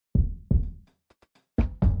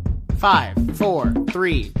5, 4,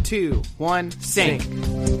 3, 2, 1, sync.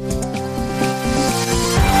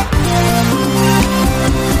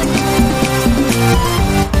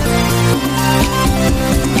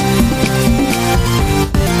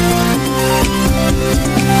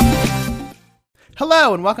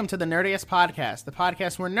 Hello and welcome to the Nerdiest podcast, the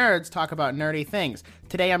podcast where nerds talk about nerdy things.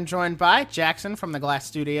 Today I'm joined by Jackson from the Glass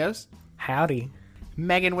Studios. Howdy.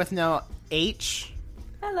 Megan with no H.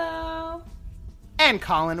 Hello. And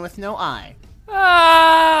Colin with no I.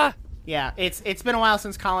 Ah! Yeah, it's been a while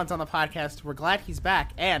since Colin's on the podcast. We're glad he's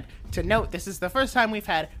back. And to note, this is the first time we've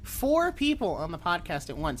had 4 people on the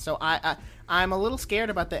podcast at once. So I'm a little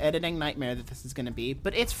scared about the editing nightmare that this is going to be,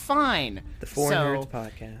 but it's fine. The Four Nerds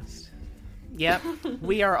podcast. Yep.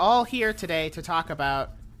 We are all here today to talk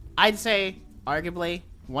about, I'd say, arguably,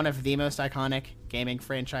 one of the most iconic gaming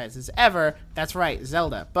franchises ever. That's right,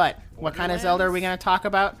 Zelda. But what kind of Zelda are we going to talk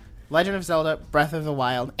about? Legend of Zelda, Breath of the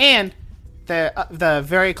Wild, and the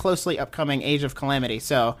very closely upcoming Age of Calamity.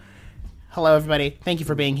 So, hello everybody. Thank you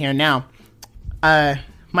for being here. Now,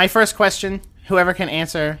 my first question, whoever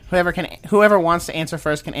wants to answer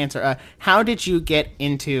first can answer. How did you get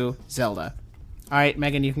into Zelda? All right,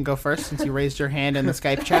 Megan, you can go first since you raised your hand in the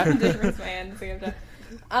Skype chat. I did raise my hand in the Skype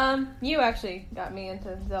chat. You actually got me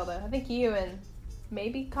into Zelda. I think you and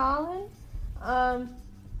maybe Colin. But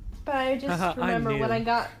I just remember when I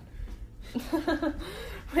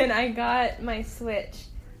got my Switch.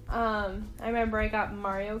 I remember I got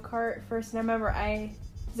Mario Kart first, and I remember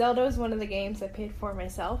Zelda was one of the games I paid for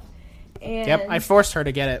myself. And yep, I forced her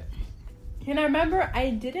to get it. And I remember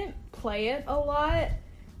I didn't play it a lot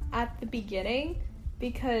at the beginning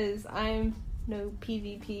because I'm no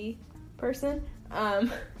PvP person.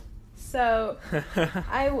 So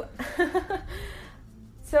I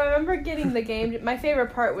remember getting the game. My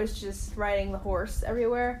favorite part was just riding the horse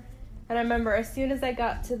everywhere. And I remember as soon as I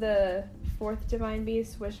got to the 4th Divine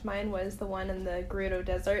Beast, which mine was the one in the Gerudo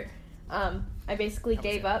Desert, I basically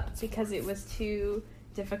gave up because it was too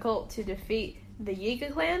difficult to defeat the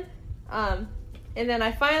Yiga clan. And then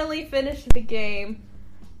I finally finished the game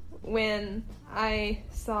when I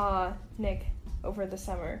saw Nick over the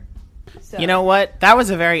summer. So. You know what? That was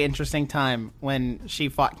a very interesting time when she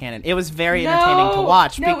fought Ganon. It was very entertaining to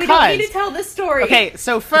watch because... No, we don't need to tell this story. Okay,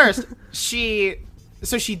 so first, she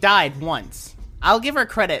died once. I'll give her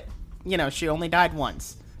credit. You know, she only died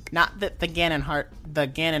once. Not that the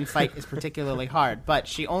Ganon fight is particularly hard, but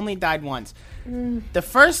she only died once. The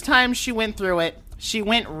first time she went through it, she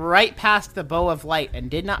went right past the Bow of Light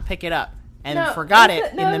and did not pick it up. And forgot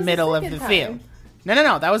it in the middle of the field.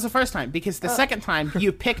 No, that was the first time. Because the second time,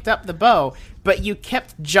 you picked up the bow, but you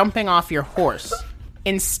kept jumping off your horse.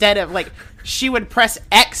 Instead of, she would press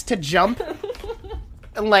X to jump,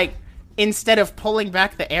 instead of pulling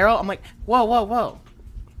back the arrow. I'm like, whoa.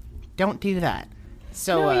 Don't do that.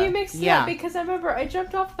 So, no, you mixed it up, because I remember I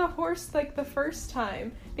jumped off the horse, the first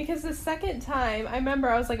time. Because the second time, I remember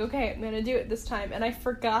I was like, okay, I'm going to do it this time. And I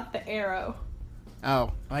forgot the arrow.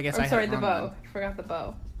 Oh, I guess the bow. I forgot the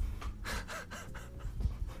bow.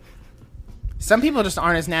 Some people just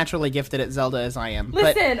aren't as naturally gifted at Zelda as I am.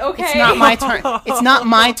 Listen, but okay. It's not my turn. It's not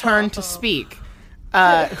my turn to speak.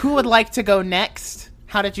 Who would like to go next?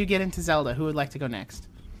 How did you get into Zelda? Who would like to go next?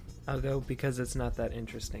 I'll go because it's not that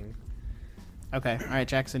interesting. Okay. All right,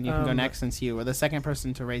 Jackson, you can go next since you were the second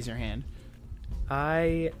person to raise your hand.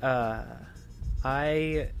 I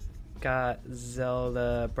got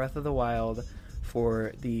Zelda Breath of the Wild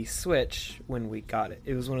for the Switch when we got it.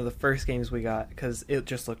 It was one of the first games we got because it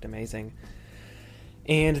just looked amazing.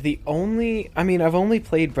 And I've only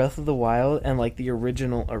played Breath of the Wild and the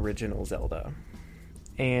original Zelda.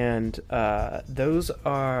 And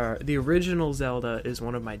the original Zelda is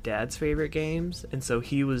one of my dad's favorite games. And so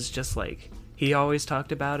he was just he always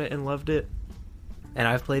talked about it and loved it. And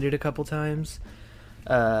I've played it a couple times.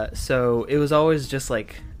 So it was always just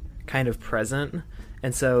kind of present.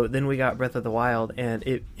 And so then we got Breath of the Wild, and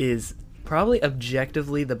it is probably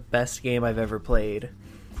objectively the best game I've ever played.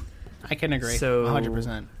 I can agree,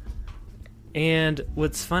 100%. And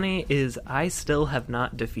what's funny is I still have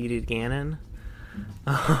not defeated Ganon.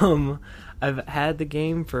 I've had the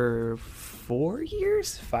game for 5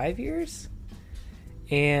 years,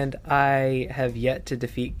 and I have yet to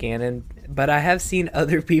defeat Ganon, but I have seen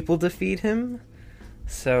other people defeat him.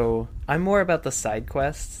 So I'm more about the side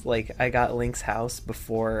quests. I got Link's house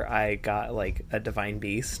before I got a Divine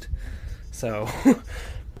Beast. So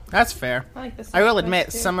that's fair. I will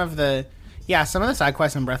admit some of the side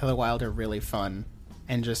quests in Breath of the Wild are really fun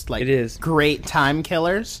and just it is great time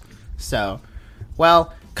killers. So,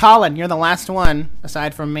 well, Colin, you're the last one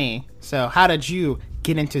aside from me. So how did you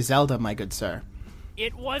get into Zelda, my good sir?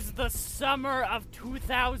 It was the summer of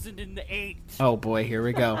 2008. Oh boy, here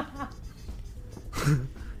we go.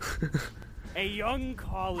 A young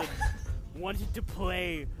Colin wanted to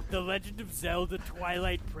play The Legend of Zelda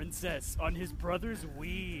Twilight Princess on his brother's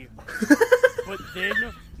Wii. But then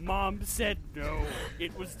Mom said no,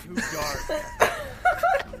 it was too dark.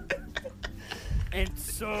 And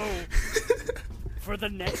so, for the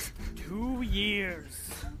next 2 years,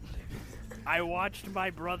 I watched my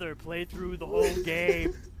brother play through the whole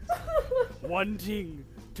game, wanting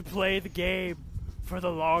to play the game for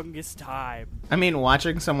the longest time. I mean,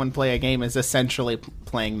 watching someone play a game is essentially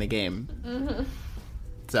playing the game. Mm-hmm.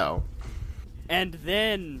 So. And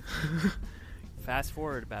then, fast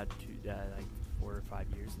forward about 4 or 5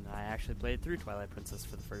 years, and I actually played through Twilight Princess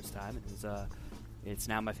for the first time, and it's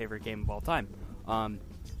now my favorite game of all time.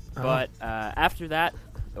 But after that,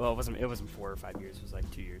 well, it wasn't 4 or 5 years, it was like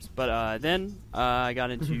 2 years. But then I got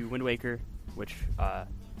into Wind Waker, which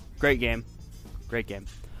great game.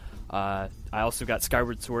 I also got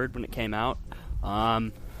Skyward Sword when it came out.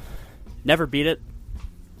 Never beat it.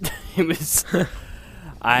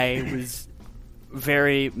 I was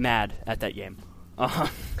very mad at that game.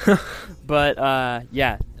 But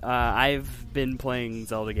I've been playing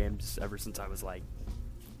Zelda games ever since I was like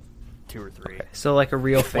 2 or 3. Okay, so like a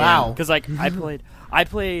real fan. Wow. Because like I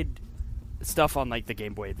played stuff on like the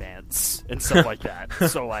Game Boy Advance and stuff like that.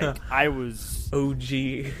 So like I was OG.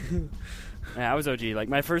 Yeah, I was OG. Like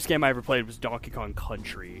my first game I ever played was Donkey Kong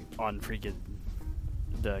Country on freaking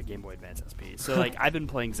the Game Boy Advance SP. So like I've been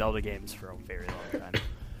playing Zelda games for a very long time.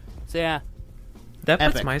 So yeah, That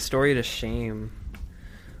puts Epic. my story to shame.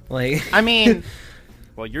 Like, I mean,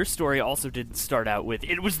 well, your story also didn't start out with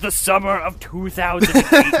 "It was the summer of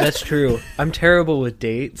 2008." that's true. I'm terrible with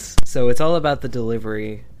dates, so it's all about the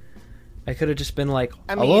delivery. I could have just been like,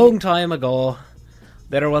 I a mean- long time ago,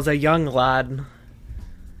 there was a young lad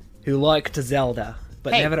who liked Zelda,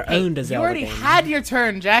 but never owned a you Zelda already game. had your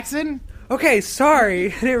turn, Jackson. Okay,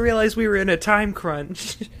 sorry. I didn't realize we were in a time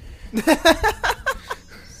crunch.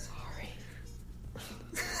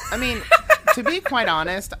 I mean, to be quite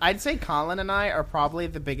honest, I'd say Colin and I are probably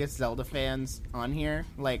the biggest Zelda fans on here.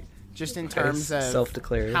 Like, just in terms of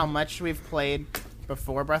Self-declared. how much we've played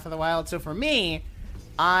before Breath of the Wild. So for me,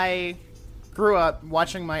 I grew up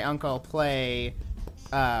watching my uncle play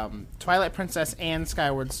Twilight Princess and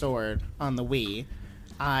Skyward Sword on the Wii.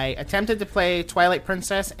 I attempted to play Twilight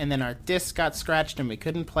Princess, and then our disc got scratched, and we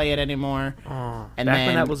couldn't play it anymore. And back then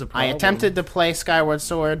when that was a I problem. attempted to play Skyward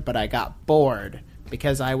Sword, but I got bored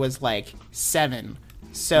because I was like 7.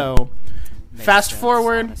 So Makes fast sense,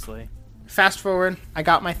 forward, honestly. I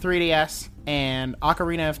got my 3DS, and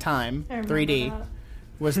Ocarina of Time I remember 3D that.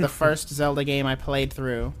 was the first Zelda game I played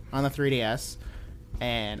through on the 3DS.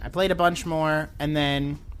 And I played a bunch more, and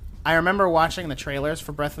then I remember watching the trailers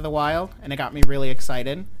for Breath of the Wild, and it got me really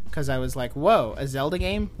excited, because I was like, whoa, a Zelda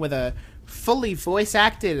game with a fully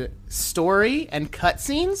voice-acted story and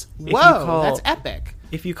cutscenes? you Whoa, call- that's epic.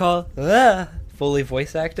 If you call fully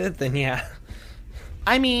voice acted, then yeah.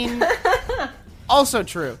 I mean, also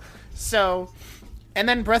true. So, and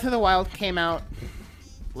then Breath of the Wild came out,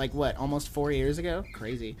 like, what, almost 4 years ago?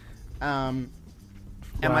 Crazy. And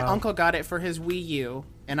my Wow. uncle got it for his Wii U,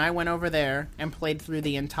 and I went over there and played through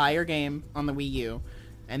the entire game on the Wii U.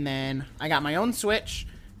 And then I got my own Switch,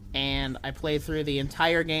 and I played through the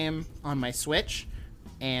entire game on my Switch.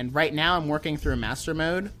 And right now I'm working through Master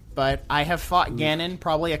Mode, but I have fought Ganon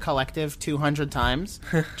probably a collective 200 times,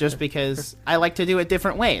 just because I like to do it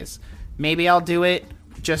different ways. Maybe I'll do it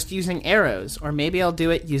just using arrows, or maybe I'll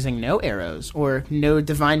do it using no arrows, or no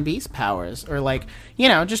Divine Beast powers, or like, you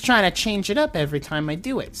know, just trying to change it up every time I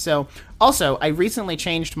do it. So, also, I recently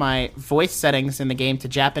changed my voice settings in the game to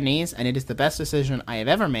Japanese, and it is the best decision I have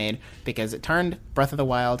ever made, because it turned Breath of the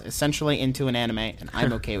Wild essentially into an anime, and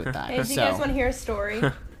I'm okay with that. Hey, do you guys want to hear a story?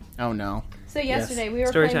 Oh no. So yesterday we were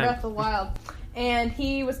Story playing time. Breath of the Wild, and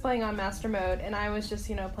he was playing on Master Mode, and I was just,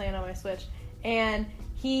 playing on my Switch. And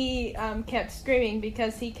he kept screaming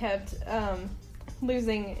because he kept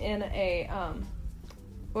losing in a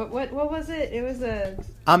what was it? It was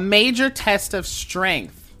A major test of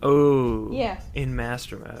strength Oh. Yeah. In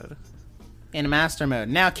Master Mode. in Master Mode.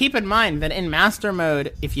 Now, keep in mind that in Master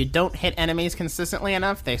Mode, if you don't hit enemies consistently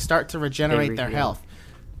enough, they start to regenerate their reheal. health.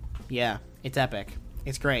 Yeah, it's epic.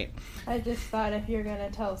 It's great. I just thought if you're gonna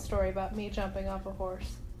tell a story about me jumping off a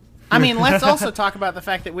horse. I mean, let's also talk about the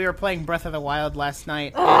fact that we were playing Breath of the Wild last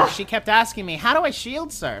night, and she kept asking me, how do I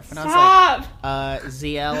shield surf? And I was Stop! like,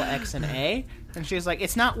 ZL, X, and A. And she was like,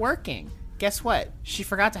 it's not working. Guess what? She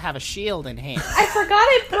forgot to have a shield in hand. I forgot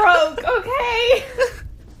it broke. Okay.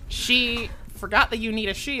 She forgot that you need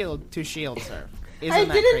a shield to shield surf. Isn't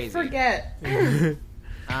that didn't crazy? forget.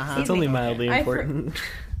 Uh-huh. It's only mildly important.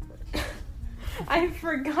 I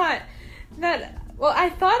forgot that. Well, I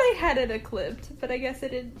thought I had it clipped, but I guess I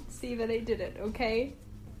didn't see that I did it. Okay.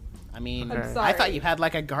 I mean, I'm Okay. sorry. I thought you had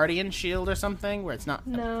like a guardian shield or something where it's not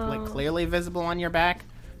No. like clearly visible on your back.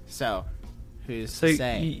 So, who's So to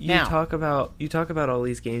say? you Now, talk about all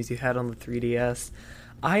these games you had on the 3DS.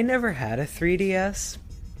 I never had a 3DS,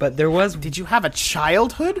 but there was did you have a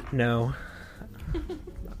childhood? no.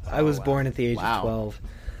 I was wow. born at the age Wow. of 12.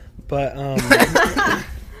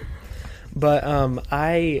 But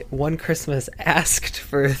I one Christmas asked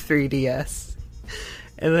for a 3DS.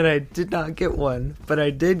 And then I did not get one, but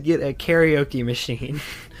I did get a karaoke machine.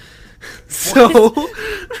 So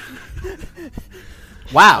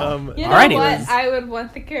Wow. You know Alrighty what? then. I would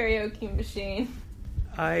want the karaoke machine.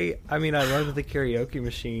 I mean, I loved the karaoke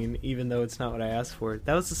machine, even though it's not what I asked for.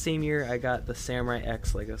 That was the same year I got the Samurai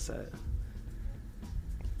X Lego set.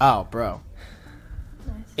 Oh, bro,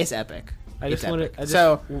 Nice. it's epic. I It's just epic. wanted,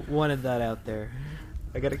 So- wanted that out there.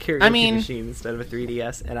 I got a karaoke I mean- machine instead of a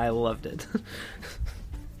 3DS, and I loved it.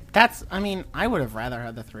 I would have rather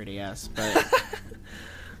had the 3DS, but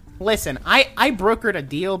listen, I brokered a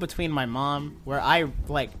deal between my mom where I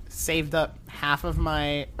saved up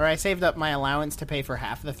my allowance to pay for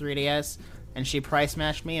half of the 3DS, and she price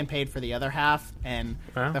matched me and paid for the other half. And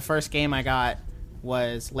Wow. the first game I got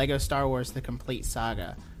was Lego Star Wars: The Complete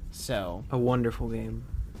Saga. So A wonderful game.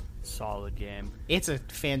 Solid game. it's a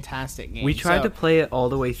fantastic game. We tried So- to play it all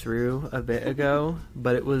the way through a bit ago,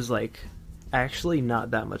 but it was actually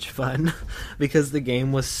not that much fun because the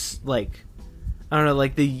game was I don't know,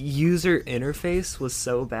 the user interface was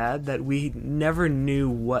so bad that we never knew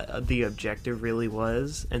what the objective really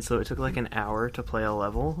was, and so it took an hour to play a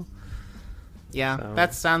level. Yeah, So-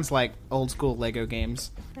 that sounds like old school Lego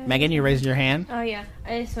games. Megan, you raised your hand. Oh yeah,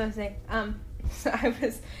 I just want to say, so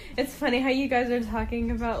it's funny how you guys are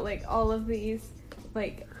talking about all of these, were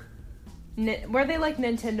they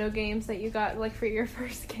Nintendo games that you got for your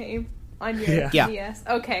first game on your Yeah. DS?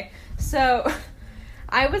 Okay, so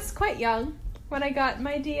I was quite young when I got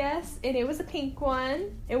my DS, and it was a pink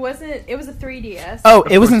one. It was a 3DS. Oh,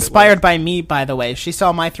 Of it was course it inspired was. by me, by the way. She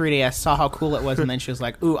saw my 3DS, saw how cool it was, and then she was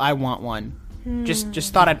like, "Ooh, I want one."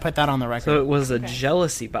 Just thought I'd put that on the record. So it was a Okay.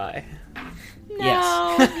 jealousy buy. No,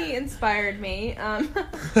 Yes. he inspired me.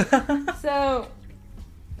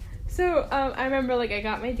 So I remember I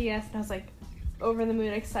got my DS and I was over the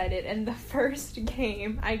moon excited, and the first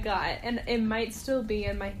game I got, and it might still be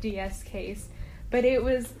in my DS case, but it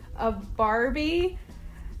was a Barbie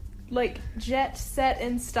jet set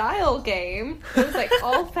and style game. It was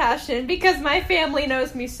old fashioned because my family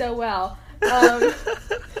knows me so well.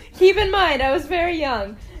 Keep in mind I was very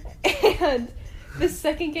young, and the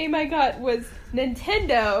second game I got was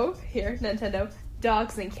Nintendo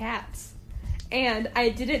Dogs and Cats, and I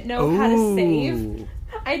didn't know how to save. Ooh.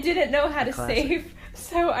 I didn't know how to Classic. save,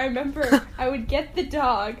 so I remember I would get the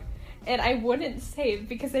dog, and I wouldn't save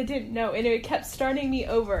because I didn't know, and it kept starting me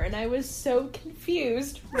over, and I was so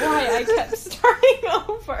confused why I kept starting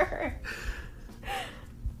over.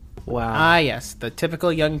 Wow. Ah, yes, the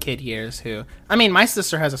typical young kid years who... I mean, my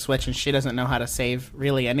sister has a Switch, and she doesn't know how to save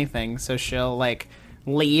really anything, so she'll,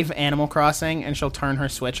 leave Animal Crossing, and she'll turn her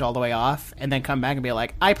Switch all the way off, and then come back and be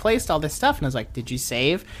like, I placed all this stuff, and I was like, did you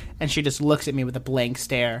save? And she just looks at me with a blank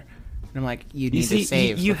stare, and I'm like, you need to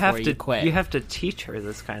save you before have to you quit. You have to teach her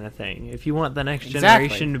this kind of thing if you want the next Exactly.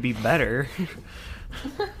 generation to be better.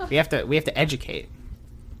 We have to educate.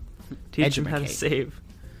 Teach them how to Edumacate. save.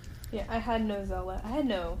 Yeah, I had no Zelda. I had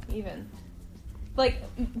no even.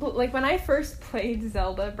 When I first played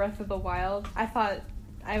Zelda Breath of the Wild, I thought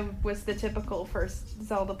I was the typical first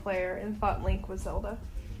Zelda player and thought Link was Zelda.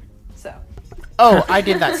 So. Oh, I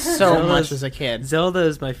did that so Zelda's- much as a kid. Zelda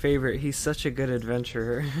is my favorite. He's such a good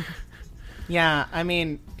adventurer. Yeah, I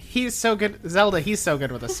mean, he's so good. Zelda, he's so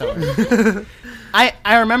good with a sword.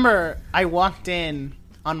 I remember I walked in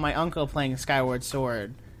on my uncle playing Skyward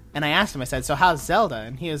Sword, and I asked him, I said, so how's Zelda?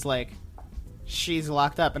 And he was like, she's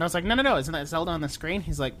locked up. And I was like, no, isn't that Zelda on the screen?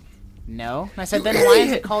 He's like, no. And I said, then why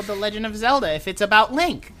is it called The Legend of Zelda if it's about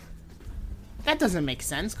Link? That doesn't make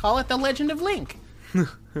sense. Call it The Legend of Link.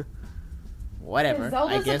 Whatever.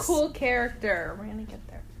 Zelda's I guess. a cool character. We're gonna get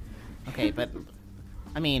there. Okay, but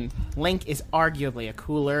I mean, Link is arguably a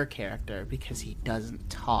cooler character because he doesn't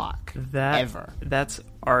talk ever. That's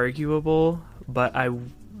arguable, but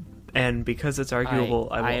because it's arguable,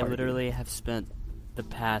 I will I argue. literally have spent the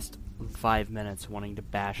past 5 minutes wanting to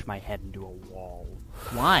bash my head into a wall.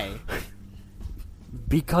 Why?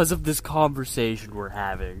 Because of this conversation we're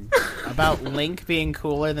having. About Link being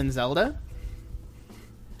cooler than Zelda?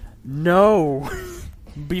 No!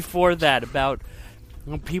 before that about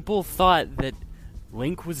people thought that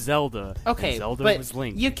Link was Zelda. Okay, and Zelda but was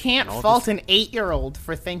Link. you can't fault an 8-year-old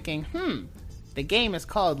for thinking, the game is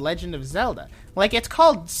called Legend of Zelda. Like, it's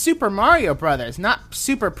called Super Mario Brothers, not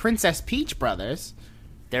Super Princess Peach Brothers.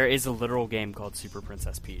 There is a literal game called Super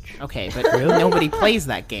Princess Peach. Okay, but nobody plays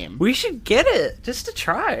that game. We should get it just to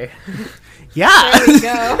try. Yeah. There we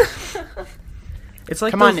go. It's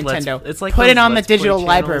like Come on, those Nintendo. It's like Put those it on the Let's Play digital channels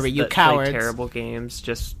library, you that cowards. Play terrible games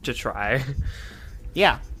just to try.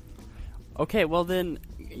 Yeah. Okay, well then,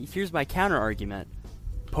 here's my counter argument.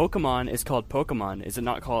 Pokemon is called Pokemon. Is it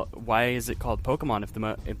not called? Why is it called Pokemon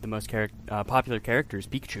if the most popular character is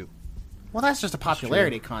Pikachu? Well, that's just a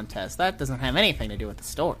popularity contest. That doesn't have anything to do with the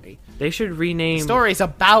story. They should rename. The story's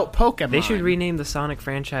about Pokemon. They should rename the Sonic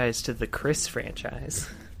franchise to the Chris franchise.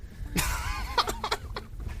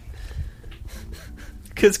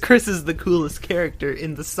 Because Chris is the coolest character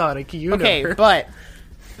in the Sonic universe. Okay, but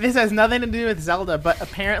this has nothing to do with Zelda, but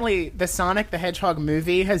apparently the Sonic the Hedgehog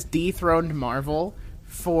movie has dethroned Marvel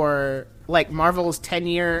for, like, Marvel's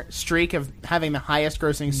 10-year streak of having the highest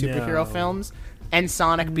grossing superhero films, and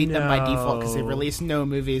Sonic beat them by default because they released no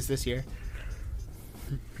movies this year.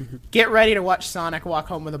 Get ready to watch Sonic walk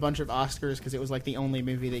home with a bunch of Oscars because it was, like, the only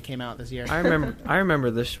movie that came out this year. I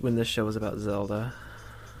remember this when this show was about Zelda.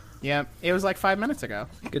 Yeah, it was like 5 minutes ago.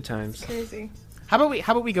 Good times. Crazy. How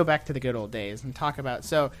about we go back to the good old days and talk about,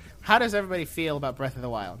 so how does everybody feel about Breath of the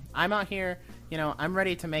Wild? I'm out here, I'm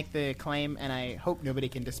ready to make the claim, and I hope nobody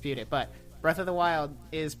can dispute it, but Breath of the Wild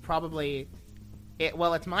is probably,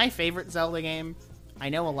 it's my favorite Zelda game. I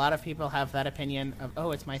know a lot of people have that opinion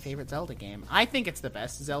of, it's my favorite Zelda game. I think it's the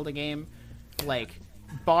best Zelda game, like,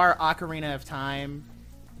 bar Ocarina of Time,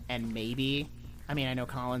 and maybe... I know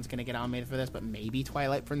Colin's going to get on me for this, but maybe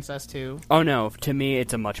Twilight Princess 2. Oh no, to me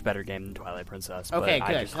it's a much better game than Twilight Princess. Okay,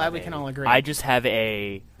 good. Glad we can all agree. I just have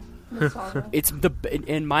a... Nostalgia.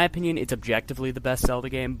 In my opinion, it's objectively the best Zelda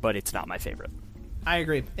game, but it's not my favorite. I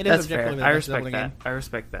agree. It is That's fair. objectively the I best respect Zelda that. game. I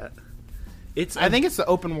respect that. I think it's the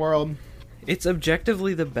open world. It's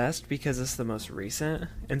objectively the best because it's the most recent,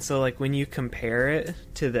 and so like when you compare it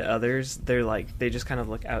to the others, they just kind of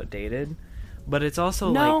look outdated. But it's also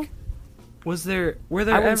like, were there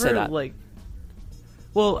ever like?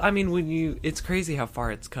 Well, it's crazy how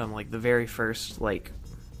far it's come. Like the very first, like,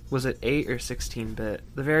 was it 8 or 16-bit?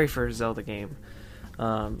 The very first Zelda game,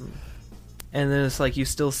 and then it's like you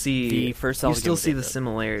still see the first Zelda you still game see the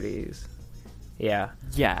similarities. Yeah.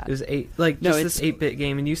 Yeah. It was 8, like, No, just this 8-bit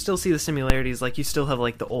game, and you still see the similarities, like, you still have,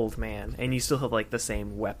 like, the old man, and you still have, like, the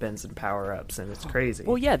same weapons and power-ups, and it's crazy.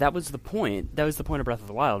 Well, yeah, that was the point. That was the point of Breath of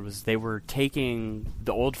the Wild, was they were taking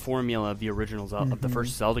the old formula of the original of the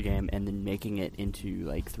first Zelda game, and then making it into,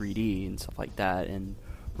 like, 3D and stuff like that, and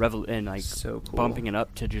so cool. bumping it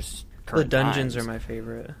up to just The current dungeons times. are my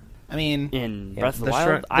favorite. In Breath of the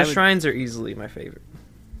Wild, the shrines are easily my favorite.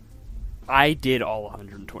 I did all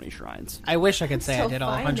 120 shrines. I wish I could say I Still did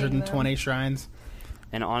all finding 120 them. shrines.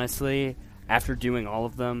 And honestly, after doing all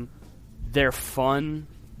of them, they're fun,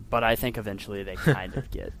 but I think eventually they kind of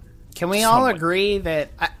get... Can we all somewhat- agree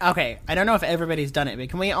that... I don't know if everybody's done it, but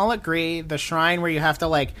can we all agree the shrine where you have to,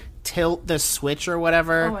 like, tilt the switch or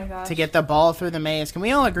whatever Oh my gosh. to get the ball through the maze? Can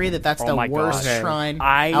we all agree that that's Oh the my worst gosh. shrine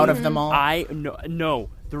out of them all? No.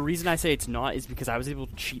 The reason I say it's not is because I was able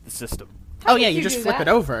to cheat the system. How Oh, yeah, did you just do flip that?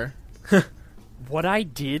 it over. What I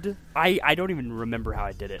did, I don't even remember how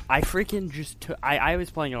I did it. I freaking just took... I was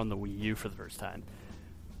playing it on the Wii U for the first time,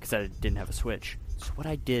 because I didn't have a Switch. So what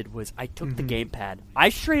I did was I took the gamepad. I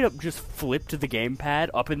straight up just flipped the gamepad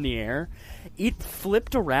up in the air. It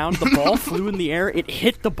flipped around, the ball flew in the air, it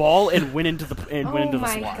hit the ball and went into the Oh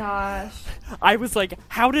my slot. gosh. I was like,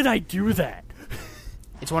 how did I do that?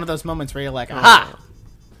 It's one of those moments where you're like, aha!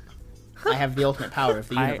 I have the ultimate power of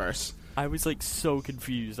the universe. I was like so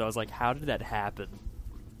confused. I was like, how did that happen?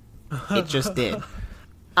 It just did. The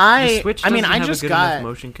I Switch mean, doesn't I have just a good got... enough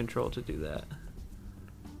motion control to do that.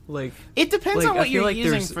 Like, It depends like, on I what feel you're like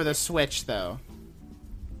using there's- for the Switch, though.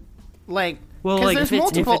 Like, Well, because like, there's if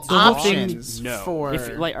multiple it's the whole thing- options No. for...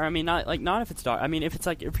 If, not if it's dark. I mean, if it's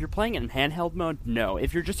like if you're playing it in handheld mode, no.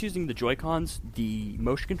 If you're just using the Joy-Cons, the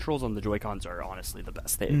motion controls on the Joy-Cons are honestly the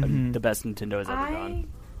best. The best Nintendo has ever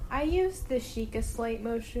done. I use the Sheikah Slate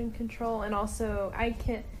motion control, and also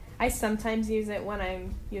I sometimes use it when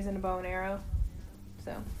I'm using a bow and arrow.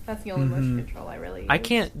 So that's the only motion control I really use. I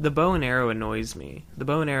can't. The bow and arrow annoys me. The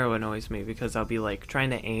bow and arrow annoys me because I'll be like trying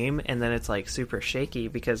to aim, and then it's like super shaky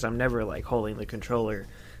because I'm never like holding the controller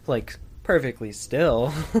like perfectly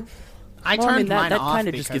still. I turned mine that off kind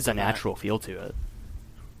of just because gives a of that. natural feel to it.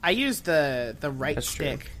 I use the right That's true.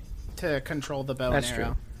 stick to control the bow That's and true.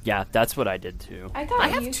 arrow. Yeah, that's what I did too. I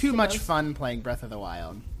have used too to much those. fun playing Breath of the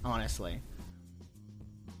Wild, honestly.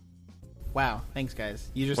 Wow, thanks guys.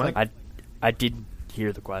 You just What? like I did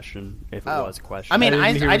hear the question, if it Oh. was a question. I mean, I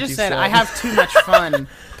didn't hear I what just you said said. I have too much fun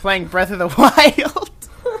playing Breath of the Wild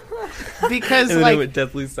because And then it like went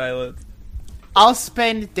deathly silent. I'll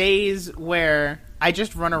spend days where I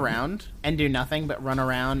just run around and do nothing but run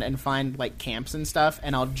around and find like camps and stuff,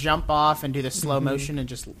 and I'll jump off and do the slow motion and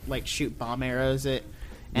just like shoot bomb arrows at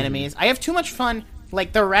enemies. I have too much fun.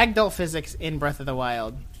 Like the ragdoll physics in Breath of the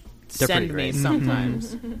Wild They're send pretty me great.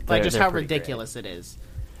 sometimes, like just They're how pretty great. ridiculous it is.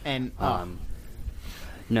 And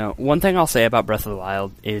No, one thing I'll say about Breath of the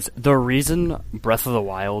Wild is the reason Breath of the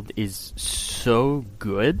Wild is so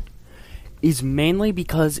good is mainly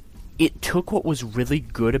because it took what was really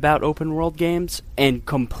good about open world games and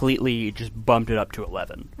completely just bumped it up to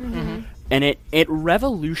 11. And it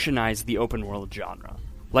revolutionized the open world genre.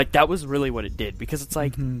 Like, that was really what it did, because it's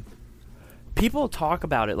like, people talk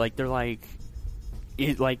about it like they're like,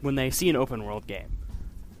 when they see an open world game,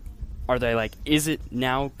 are they like, is it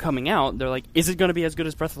now coming out? They're like, is it going to be as good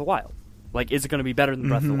as Breath of the Wild? Like, is it going to be better than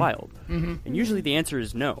Breath of the Wild? And usually the answer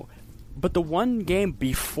is no. But the one game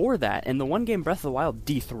before that, and the one game Breath of the Wild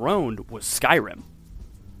dethroned, was Skyrim.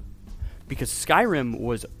 Because Skyrim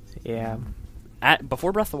was... Yeah.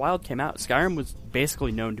 Before Breath of the Wild came out, Skyrim was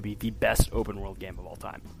basically known to be the best open world game of all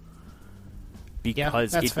time.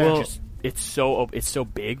 Because that's fair. it's so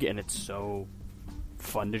big and it's so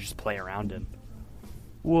fun to just play around in.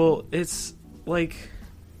 Well, it's like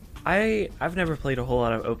I've never played a whole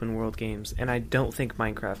lot of open world games, and I don't think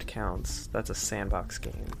Minecraft counts. That's a sandbox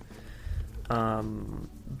game.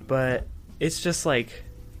 But it's just like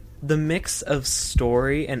the mix of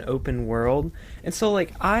story and open world. And so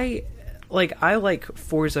like I like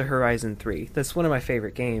Forza Horizon 3. That's one of my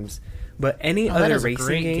favorite games. But any that other is a racing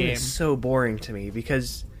great game game. is so boring to me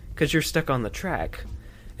because you're stuck on the track.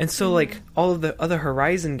 And so like all of the other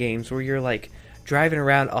Horizon games where you're like driving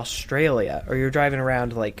around Australia or you're driving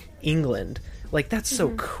around like England, like that's so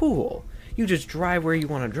cool. You just drive where you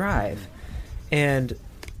want to drive. And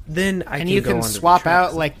then you go can onto the swap out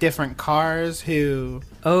tracks. like different cars who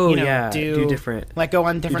do different like go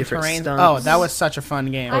on different terrains. stunts. Oh, that was such a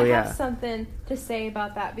fun game. I yeah. have something to say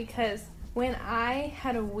about that because when I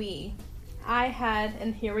had a Wii, I had,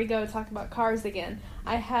 and here we go, talk about cars again.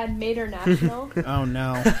 I had Mater National, Oh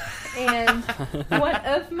no. and one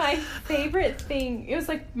of my favorite it was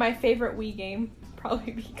like my favorite Wii game,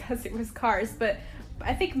 probably because it was cars, but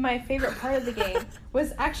I think my favorite part of the game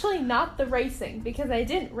was actually not the racing, because I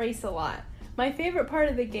didn't race a lot. My favorite part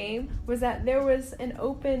of the game was that there was an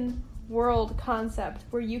open world concept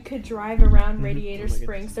where you could drive around Radiator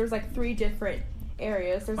Springs. There was like 3 different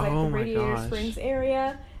areas. There's like Oh the my Radiator gosh. Springs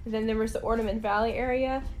area, and then there was the Ornament Valley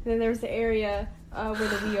area, and then there was the area where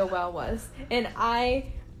the Wheel Well was. And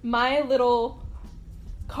my little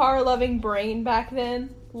car-loving brain back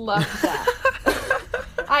then loved that.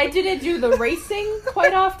 I didn't do the racing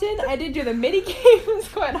quite often. I didn't do the mini games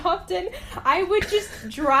quite often. I would just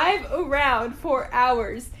drive around for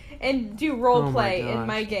hours and do role Oh my play in gosh.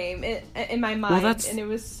 my game, in my mind, and it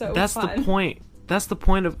was so that's fun. the point. That's the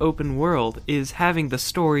point of open world, is having the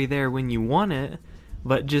story there when you want it,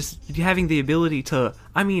 but just having the ability to,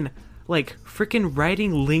 I mean, like freaking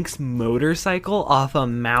riding Link's motorcycle off a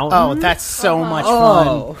mountain. Oh, that's so much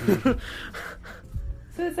Oh. fun.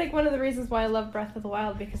 So it's like one of the reasons why I love Breath of the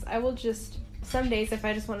Wild, because I will just, some days if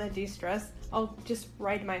I just want to de-stress, I'll just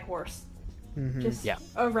ride my horse. Just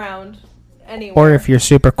around anywhere. Or if you're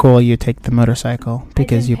super cool, you take the motorcycle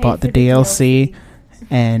because you didn't pay bought the for the DLC.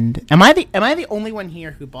 And am I the only one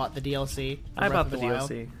here who bought the DLC? for I Breath bought of the Wild?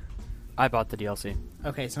 DLC. I bought the DLC.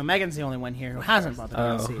 Okay, so Megan's the only one here who hasn't bought the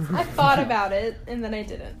DLC. I thought about it, and then I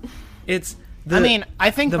didn't. It's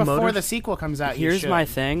I think the before motor- the sequel comes out, you Here's should. my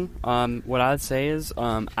thing. What I'd say is,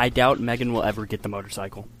 I doubt Megan will ever get the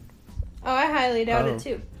motorcycle. Oh, I highly doubt Oh. it,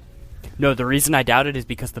 too. No, the reason I doubt it is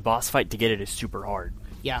because the boss fight to get it is super hard.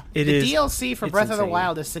 Yeah, It the is- DLC for it's Breath of the insane.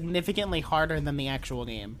 Wild is significantly harder than the actual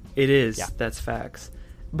game. It is. Yeah. That's facts.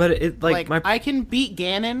 But it like my I can beat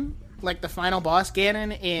Ganon, like the final boss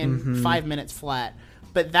Ganon, in 5 minutes flat.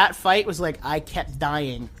 But that fight was like I kept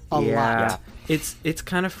dying a lot. It's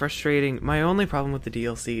kind of frustrating. My only problem with the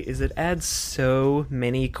DLC is it adds so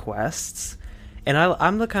many quests, and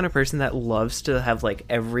I'm the kind of person that loves to have like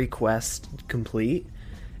every quest complete,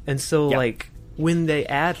 and so like when they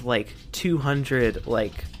add like 200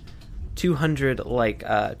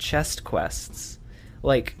 chest quests,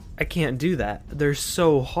 like I can't do that. They're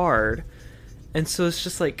so hard, and so it's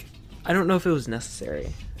just like I don't know if it was necessary.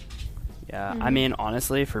 Yeah, I mean,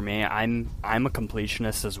 honestly, for me, I'm a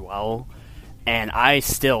completionist as well, and I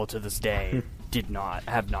still to this day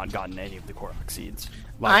have not gotten any of the Korok seeds.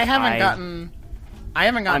 Like, I haven't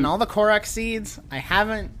gotten all the Korok seeds. I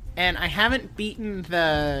haven't beaten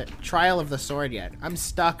the Trial of the Sword yet. I'm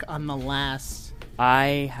stuck on the last.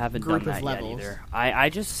 I haven't group done of that levels. yet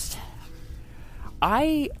either.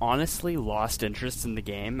 I honestly lost interest in the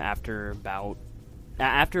game after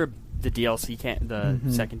the DLC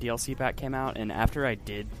second DLC pack came out, and after I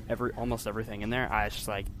did almost everything in there, I was just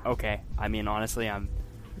like, okay. I mean, honestly, I'm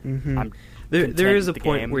There is a the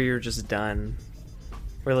point game. where you're just done,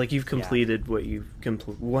 where like you've completed what you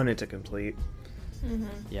wanted to complete.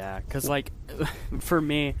 Yeah, because like for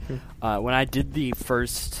me, when I did the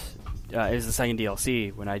first, it was the second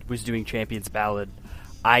DLC. When I was doing Champion's Ballad,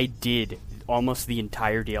 I did almost the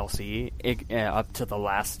entire DLC up to the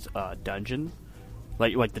last dungeon,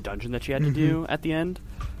 like the dungeon that you had to do at the end.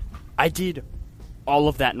 I did all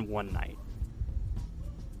of that in one night.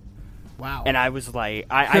 Wow. And I was like,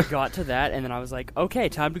 I got to that, and then I was like, okay,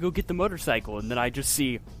 time to go get the motorcycle. And then I just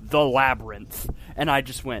see the labyrinth, and I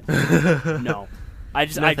just went, no. I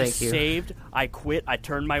just thank you. saved, I quit, I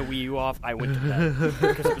turned my Wii U off, I went to bed.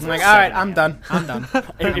 Because it was I'm like, 7 all right, a.m. I'm done. I'm done.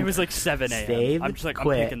 It was like 7 a.m. Save, I'm just like,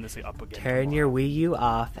 quit, I'm picking this up again. Turn tomorrow. your Wii U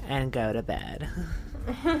off and go to bed.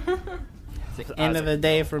 It's the end of the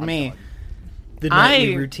day for me. The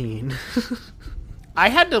nightly I- routine. I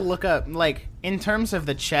had to look up, like, in terms of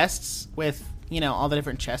the chests with, all the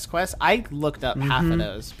different chest quests, I looked up half of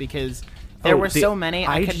those because there were so many,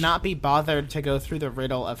 I could not be bothered to go through the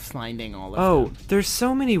riddle of finding all of them. Oh, there's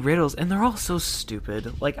so many riddles, and they're all so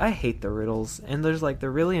stupid. Like, I hate the riddles, and there's, like, the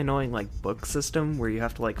really annoying, like, book system where you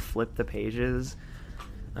have to, like, flip the pages.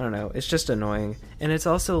 I don't know, it's just annoying. And it's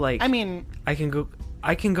also, like... I mean... I can go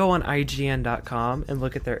on IGN.com and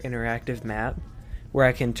look at their interactive map, where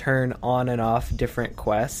I can turn on and off different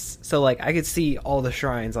quests. So, like, I could see all the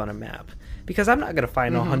shrines on a map. Because I'm not going to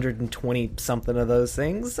find 120-something of those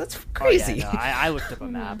things. That's crazy. Oh, yeah, no, I looked up a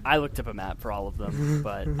map. I looked up a map for all of them,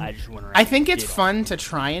 but I just went around. I think it's did all fun to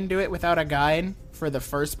try and do it without a guide for the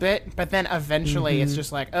first bit, but then eventually it's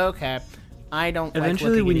just like, okay, I don't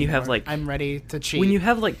Eventually, like when looking you have, anymore. like... I'm ready to cheat. When you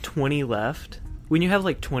have, like, 20 left...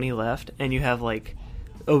 and you have, like,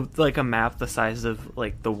 a map the size of,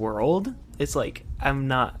 like, the world, it's like,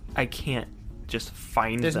 I can't just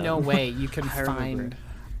find There's them. no way you can find...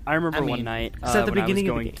 I remember I one mean, night it's at the when beginning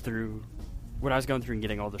I of was the going game. through, when I was going through and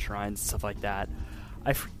getting all the shrines and stuff like that.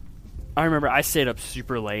 I remember I stayed up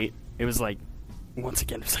super late. It was like, once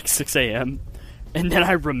again, it was like 6 a.m. And then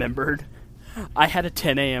I remembered I had a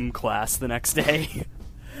 10 a.m. class the next day.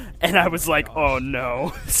 And I was like, oh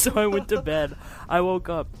no. So I went to bed. I woke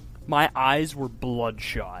up. My eyes were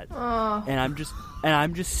bloodshot. Oh. And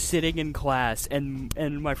I'm just sitting in class, and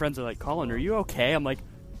my friends are like, Colin, are you okay? I'm like,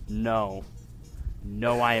 no.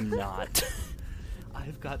 No, I am not.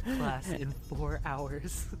 I've got class in 4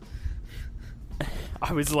 hours.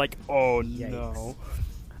 I was like, oh Yikes. no.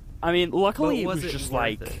 I mean, luckily But it was was it just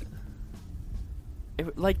worth like...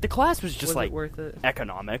 like, the class was just Was it like worth it?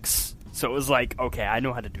 economics. So it was like, okay, I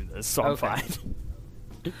know how to do this, so I'm Okay.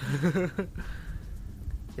 fine.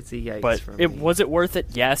 It's a yikes But for me. was it worth it?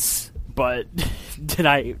 Yes. But did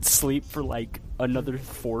I sleep for like another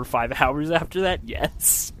 4 or 5 hours after that?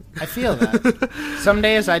 Yes. I feel that. Some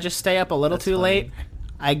days I just stay up a little That's too fine. late.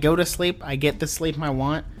 I go to sleep, I get the sleep I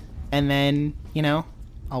want, and then,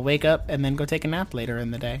 I'll wake up and then go take a nap later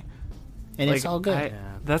in the day. And it's all good.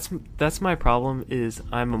 That's my problem is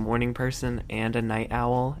I'm a morning person and a night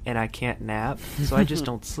owl, and I can't nap, so I just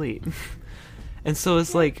don't sleep. And so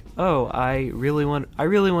it's like, oh, I really want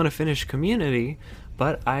to finish Community,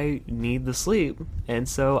 but I need the sleep, and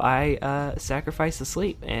so I sacrifice the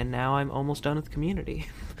sleep, and now I'm almost done with Community.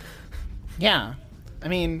 Yeah. I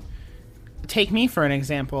mean, take me for an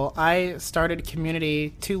example. I started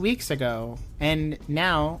Community 2 weeks ago, and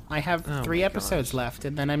now I have Oh 3 my episodes gosh. left,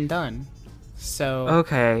 and then I'm done. So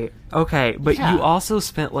Okay, but Yeah. you also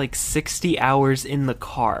spent like 60 hours in the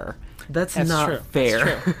car. That's not true.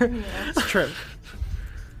 fair. That's true. It's true.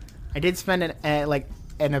 I did spend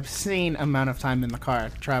an obscene amount of time in the car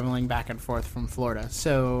traveling back and forth from Florida,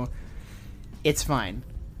 so it's fine.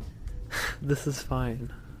 This is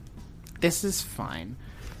fine. This is fine.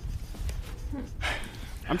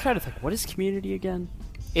 I'm trying to think, what is Community again?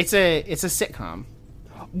 It's a sitcom.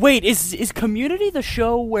 Wait, is Community the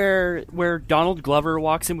show where Donald Glover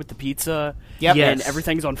walks in with the pizza Yep. Yes. and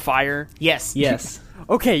everything's on fire? Yes. Yes.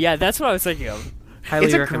 Okay, yeah, that's what I was thinking of. Highly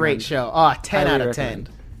It's a recommend. great show. Oh, 10 Highly out of recommend.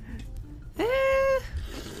 10.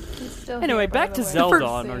 He's still Anyway, here, by back the to way, Zelda so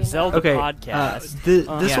on you our know. Zelda Okay, podcast. this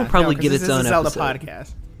Yeah, will probably no, 'cause get this its is own a Zelda episode.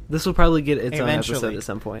 podcast. This will probably get its own Eventually. episode at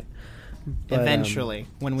some point. But, eventually,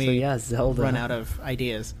 when we so yeah, Zelda. run out of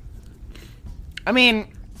ideas. I mean,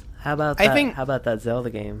 How about I that? think- How about that Zelda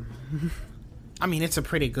game? it's a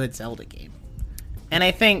pretty good Zelda game. And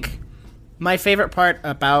I think my favorite part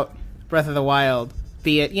about Breath of the Wild,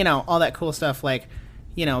 be it, all that cool stuff like,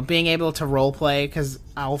 being able to role play, because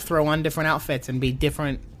I'll throw on different outfits and be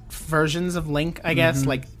different versions of Link, I guess.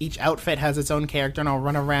 Like, each outfit has its own character, and I'll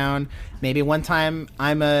run around. Maybe one time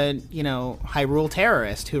I'm a, Hyrule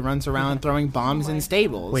terrorist who runs around throwing bombs in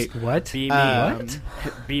stables. Wait, what? Be me. What?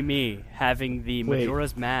 Be me, having the Wait.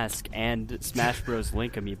 Majora's Mask and Smash Bros.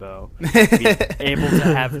 Link amiibo. Be able to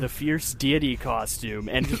have the fierce deity costume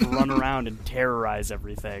and just run around and terrorize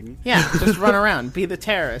everything. Yeah, just run around, be the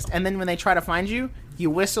terrorist. And then when they try to find you, you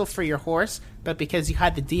whistle for your horse, but because you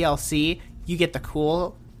had the DLC, you get the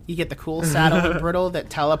cool saddle and bridle that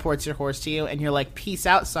teleports your horse to you, and you're like, peace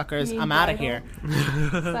out, suckers, You mean I'm out of bridle? here.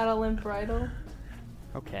 Saddle and bridle.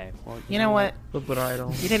 Okay, well, You know what? The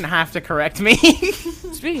bridle. You didn't have to correct me.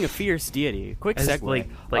 Speaking of fierce deity, quick As, segue.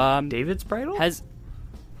 like David's bridle?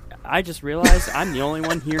 I just realized I'm the only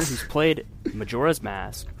one here who's played Majora's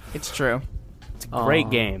Mask. It's true. It's a great Aw,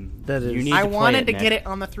 game. that is- You need I to play wanted to Nick. get it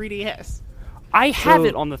on the 3DS. I have So-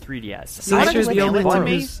 it on the 3DS. Since wanted you're to the mail only it to one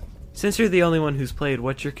me. since you're the only one who's played,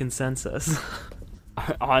 what's your consensus?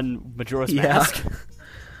 On Majora's Yeah. Mask.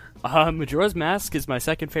 Majora's Mask is my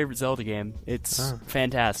second favorite Zelda game. It's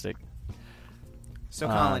fantastic. So,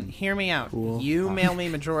 Colin, hear me out. cool. You mail me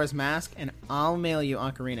Majora's Mask, and I'll mail you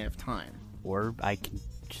Ocarina of Time. Or I can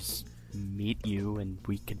just meet you and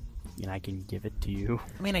I can give it to you.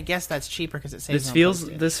 I guess that's cheaper because it saves This on feels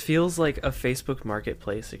postage. this feels like a Facebook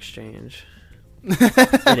Marketplace exchange.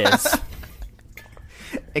 It is.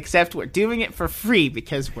 Except we're doing it for free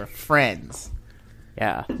because we're friends.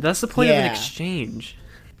 Yeah. That's the point of an Yeah. exchange.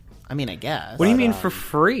 I guess. What do you mean for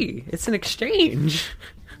free? It's an exchange.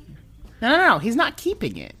 No. He's not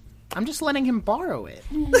keeping it. I'm just letting him borrow it.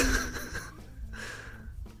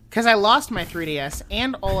 Because I lost my 3DS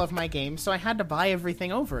and all of my games, so I had to buy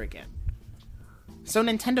everything over again. So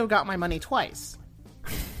Nintendo got my money twice.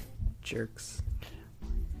 Jerks.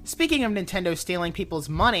 Speaking of Nintendo stealing people's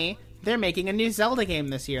money, they're making a new Zelda game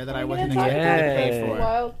this year that I Are you wasn't gonna expecting talk to about pay Yay. for.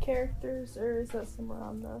 wild characters, or is that somewhere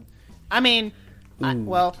on the?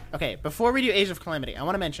 Okay, before we do Age of Calamity, I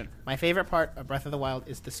want to mention my favorite part of Breath of the Wild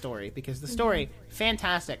is the story, because the story,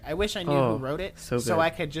 fantastic. I wish I knew Oh, who wrote it, so good.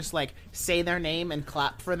 I could just say their name and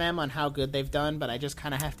clap for them on how good they've done, but I just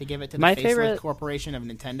kind of have to give it to the My faceless favorite- corporation of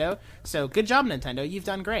Nintendo. So good job, Nintendo. You've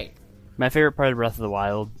done great. My favorite part of Breath of the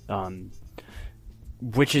Wild,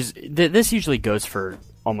 which is this usually goes for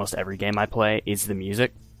almost every game I play, is the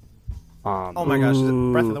music. Oh my gosh,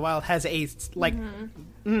 Ooh. Breath of the Wild has a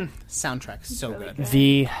soundtrack so Really good.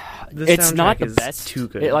 good. It's not soundtrack the is best. too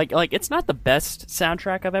good. It's not the best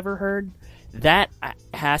soundtrack I've ever heard. That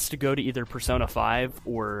has to go to either Persona 5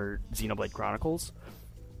 or Xenoblade Chronicles.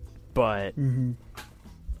 But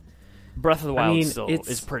Breath of the Wild mean, still it's-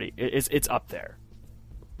 is pretty. It's up there.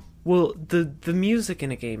 Well, the music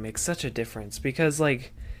in a game makes such a difference because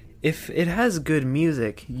if it has good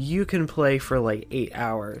music, you can play for 8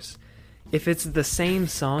 hours. If it's the same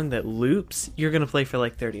song that loops, you're going to play for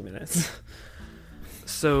 30 minutes.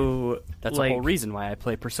 So That's the whole reason why I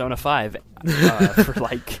play Persona 5 for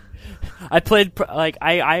I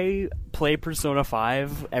play Persona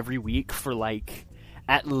 5 every week for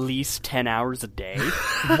at least 10 hours a day.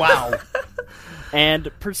 Wow. And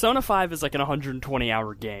Persona 5 is an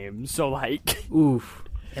 120-hour game, so oof.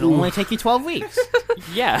 It'll only take you 12 weeks.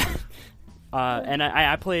 yeah. And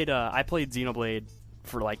I played Xenoblade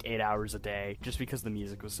for 8 hours a day just because the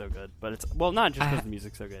music was so good. But it's not just because the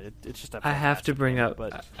music's so good. It's just I have to bring up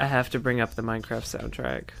But I have to bring up the Minecraft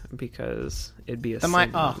soundtrack because it'd be a The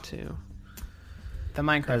sin Mi- to. The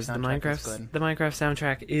Minecraft Because soundtrack is good. the Minecraft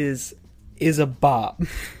soundtrack is a bop.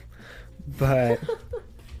 But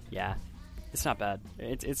yeah, it's not bad.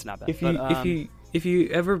 It's not bad. if you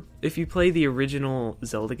but, if you play the original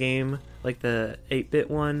Zelda game, the 8-bit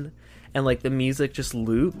one, and the music just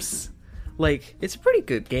loops, it's a pretty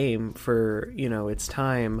good game for its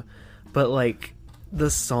time, but the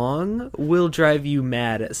song will drive you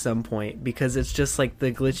mad at some point because it's just the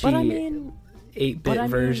glitchy but I mean, 8-bit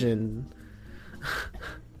version.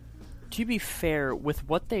 to be fair, with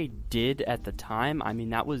what they did at the time, I mean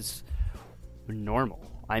that was normal.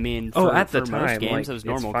 I mean, for, at the for time, most games, it was it's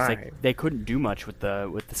normal because fine. they couldn't do much with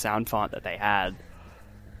the sound font that they had.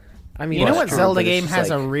 I mean, You know that's what true, Zelda but it's game just has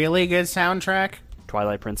a really good soundtrack?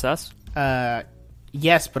 Twilight Princess.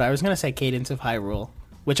 Yes, but I was going to say Cadence of Hyrule,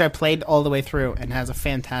 which I played all the way through and has a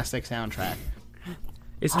fantastic soundtrack.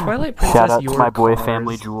 Is Twilight Princess your Cars?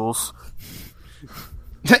 Family Jewels.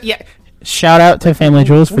 Yeah, Shout out to Family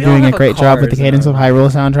Jewels for We all doing a have a great job with the Cars in Cadence our of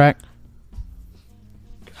Hyrule soundtrack.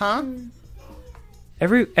 Huh?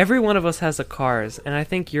 Every one of us has a Cars, and I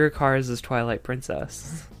think your Cars is Twilight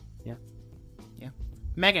Princess.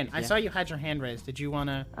 Megan, I Yeah. saw you had your hand raised. Did you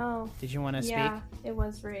wanna speak? Yeah, it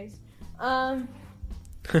was raised.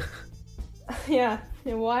 Yeah,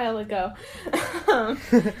 a while ago.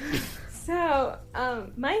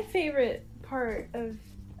 My favorite part of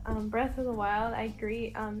Breath of the Wild, I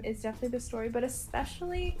agree, is definitely the story, but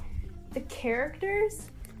especially the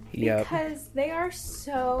characters, Yep. because they are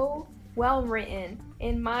so well written.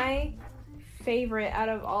 And my favorite out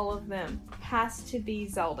of all of them has to be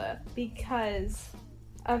Zelda, because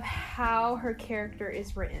of how her character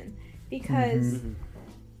is written. Because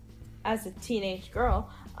as a teenage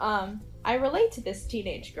girl, I relate to this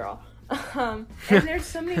teenage girl. And there's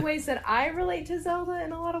so many ways that I relate to Zelda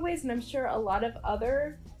in a lot of ways, and I'm sure a lot of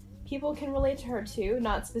other people can relate to her too.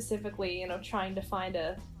 Not specifically, trying to find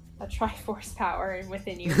a Triforce power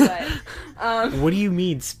within you, but What do you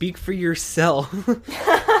mean? Speak for yourself.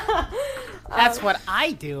 That's what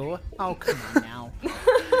I do. Oh, come on now.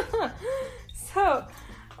 So,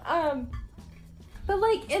 but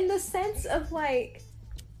like in the sense of like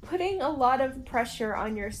putting a lot of pressure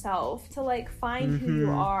on yourself to like find who you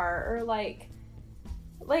are, or like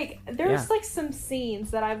there's like some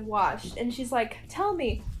scenes that I've watched and she's like, tell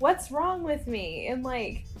me what's wrong with me, and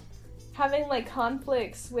like having like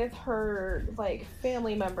conflicts with her like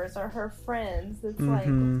family members or her friends. It's like,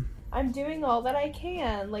 I'm doing all that I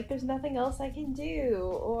can, like there's nothing else I can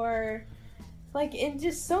do, or like in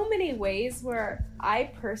just so many ways where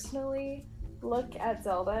I personally look at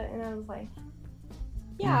Zelda and I was like,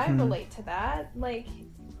 yeah, I relate to that. Like,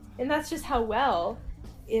 and that's just how well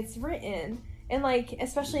it's written. And like,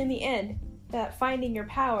 especially in the end, that finding your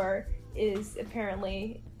power is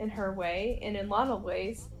apparently in her way, and in a lot of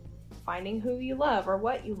ways, finding who you love or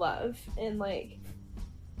what you love. And like,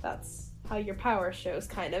 that's how your power shows,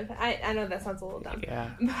 kind of. I know that sounds a little dumb. Yeah.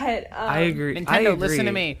 But I agree. Nintendo, listen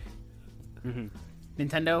to me.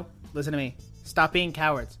 Nintendo, listen to me. Stop being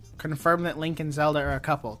cowards. Confirm that Link and Zelda are a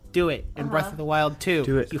couple. Do it in Breath of the Wild 2.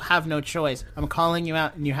 Do it. You have no choice. I'm calling you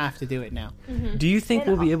out, and you have to do it now. Do you think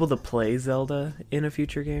And we'll be able to play Zelda in a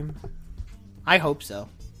future game? I hope so.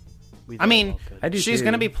 We I mean, very well could. I do she's too.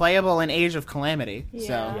 going to be playable in Age of Calamity. Yeah.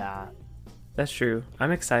 So Yeah. That's true.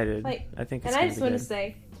 I'm excited. Like, I think it's and I gonna just be want to good.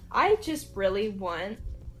 say, I just really want,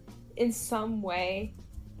 in some way,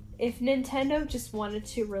 if Nintendo just wanted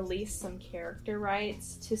to release some character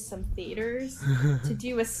rights to some theaters to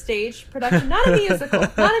do a stage production, not a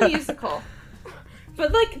musical,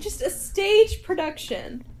 but like just a stage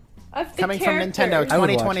production of the coming from characters. Nintendo I would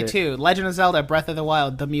watch 2022, Legend of Zelda Breath of the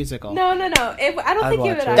Wild, the musical. No. I don't I'd think it watch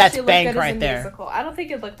would it. actually That's look bank good right as a there. musical. I don't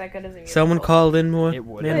think it'd look that good as a musical. Someone call Lin It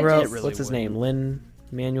would. Manuel. It really What's his would. name?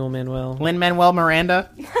 Manuel. Lin-Manuel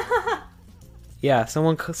Miranda. Yeah,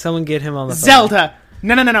 someone get him on the phone. Zelda!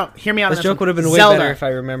 No. Hear me out on This this joke would one. have been way Zelda. better if I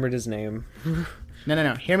remembered his name.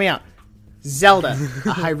 No. Hear me out. Zelda, a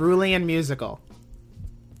Hyrulean musical.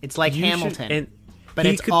 It's like You should- Hamilton, and but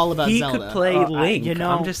he it's could- all about he Zelda. could play Link. you know-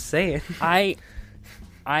 I'm just saying. I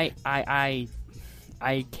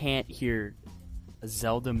can't hear a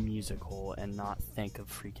Zelda musical and not think of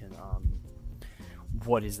freaking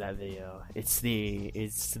what is that video? It's the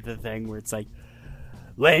thing where it's like,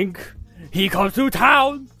 Link, he comes to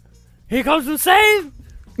town, he comes to save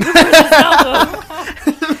Zelda.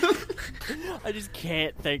 I just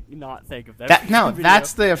can't not think of that. No, video.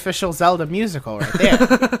 that's the official Zelda musical right there.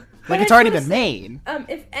 But Like, I it's already just been made.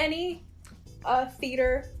 If any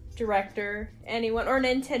theater director, anyone, or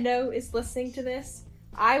Nintendo is listening to this,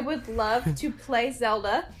 I would love to play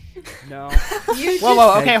Zelda. no. You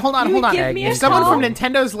Whoa, okay, hold on. give me a If someone call. from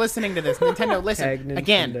Nintendo's listening to this, Nintendo, listen. Tag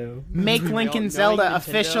Again, Nintendo. make Link and Knowing Zelda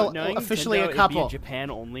Nintendo- knowing officially Nintendo, a it'd be couple.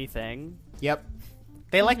 Japan only thing. Yep.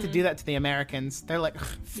 They like to do that to the Americans. They're like,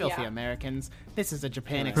 filthy Yeah. Americans. This is a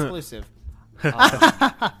Japan exclusive.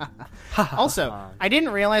 Uh, Also, I didn't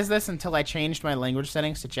realize this until I changed my language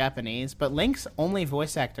settings to Japanese, but Link's only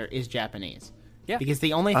voice actor is Japanese. Yeah. Because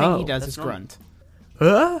the only thing he Oh, does that's is normal.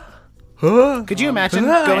 grunt. Could you imagine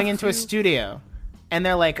going into a studio and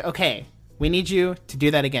they're like, okay, we need you to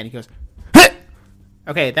do that again. He goes, "Huh!"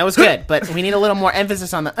 Okay, that was good, but we need a little more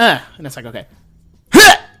emphasis on the and it's like, okay.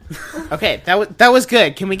 "Huh!" Okay, that was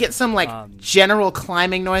good. Can we get some like general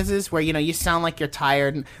climbing noises where you sound like you're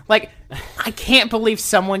tired and like I can't believe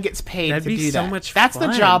someone gets paid That'd to be do so that. much That's the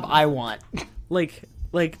fun. job I want.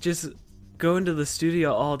 Like just go into the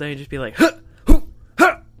studio all day and just be like, huh, hoo,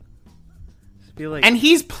 huh. Just be like, And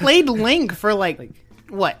he's played Link for like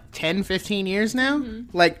what, 10, 15 years now?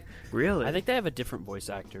 Like Really? I think they have a different voice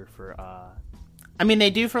actor for I mean, they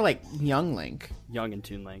do for like young Link. Young and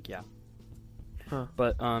Toon Link, yeah. Huh.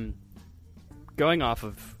 But going off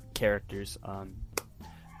of characters,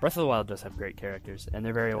 Breath of the Wild does have great characters, and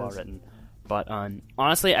they're very well written. But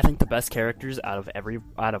honestly, I think the best characters out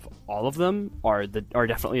of all of them are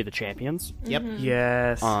definitely the champions. Yep.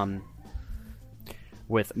 Yes.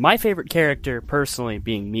 With my favorite character personally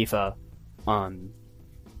being Mipha. Oh,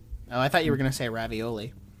 I thought you were gonna say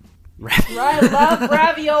ravioli. I love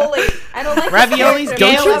ravioli. I don't like Ravioli's this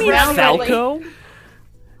gay. character, Don't but you I mean love ravioli. Falco?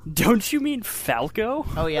 Don't you mean Falco?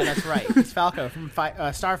 Oh yeah, that's right. It's Falco from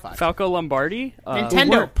Star Fox. Falco Lombardi?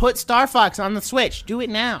 Nintendo, put Star Fox on the Switch. Do it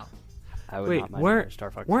now. I would Wait, not mind weren't Star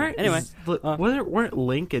Fox. anyway? Anyway, Weren't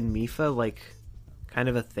Link and Mipha like kind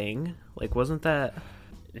of a thing? Like, wasn't that?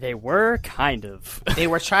 they were kind of. They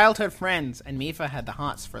were childhood friends, and Mipha had the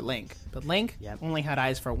hots for Link. But Link Yep. only had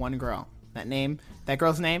eyes for one girl. That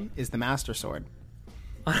girl's name is the Master Sword.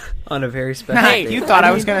 On a very special. Hey, day. you thought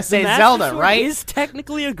I was gonna say the Master Zelda, Sword right? Is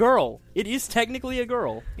technically a girl. It is technically a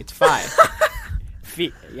girl. It's 5.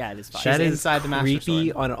 Yeah, it is fine. That She's is inside the Master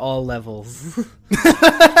creepy Sword. on all levels.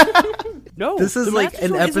 No, This is the like Master an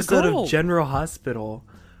Sword is a episode girl. of General Hospital.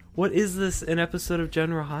 What is this? An episode of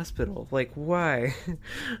General Hospital? Like, why?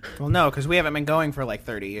 Well, no, because we haven't been going for like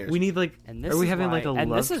 30 years. We need like. And this Are we is having why, like a and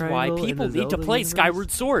love this is why triangle in people the need to Zelda play universe?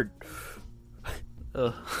 Skyward Sword.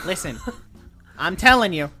 Ugh. Listen, I'm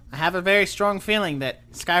telling you, I have a very strong feeling that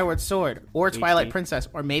Skyward Sword or Twilight HD. Princess,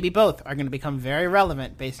 or maybe both, are going to become very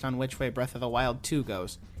relevant based on which way Breath of the Wild 2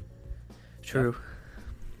 goes. True.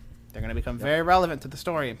 They're going to become very relevant to the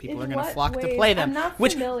story, and people In are going to what flock to ways? play them. I'm not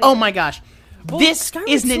Which, familiar. oh my gosh, Well, this Skyward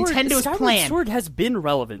is Sword- Nintendo's Skyward plan. Sword has been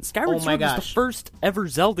relevant. Skyward Oh my Sword was gosh. the first ever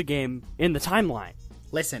Zelda game in the timeline.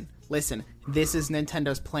 Listen. This is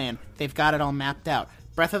Nintendo's plan. They've got it all mapped out.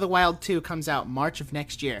 Breath of the Wild 2 comes out March of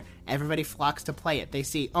next year. Everybody flocks to play it. They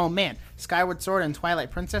see, oh man, Skyward Sword and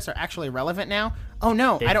Twilight Princess are actually relevant now. Oh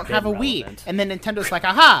no, They've I don't have a been Wii. relevant. And then Nintendo's like,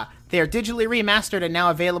 aha, they are digitally remastered and now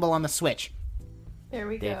available on the Switch. There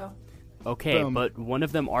we go. Okay, Boom. but one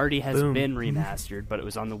of them already has Boom. been remastered, but it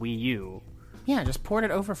was on the Wii U. Yeah, just port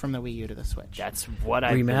it over from the Wii U to the Switch. That's what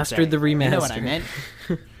I Remastered the remaster. You know what I meant.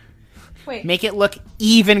 Wait. Make it look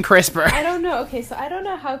even crisper. I don't know. Okay, so I don't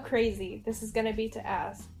know how crazy this is gonna be to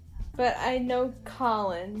ask, but I know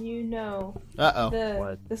Colin. You know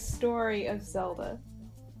Uh-oh. the story of Zelda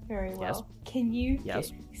very well. Yes. Can you?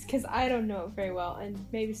 Yes. Because I don't know it very well, and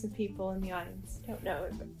maybe some people in the audience don't know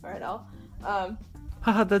it at all.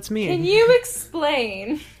 Haha, that's me. Can you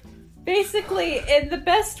explain, basically, in the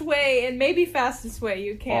best way and maybe fastest way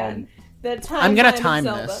you can, the timeline I'm gonna of time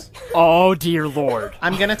Zelda? this. Oh dear lord.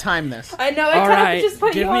 I'm gonna time this. I know I All tried right, to just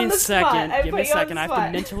put give you me on a the second. spot. Give me a second. I have to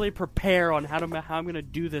spot. mentally prepare on how I'm going to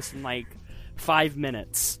do this in like 5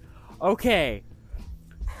 minutes. Okay.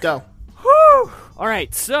 Go. Whew. All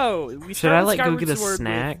right. So we Should start I with like go Skyward get a Sword with-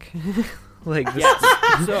 snack? Like this.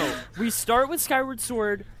 Yes. So we start with Skyward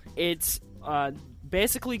Sword. It's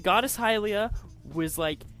basically Goddess Hylia was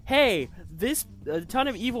like, "Hey, a ton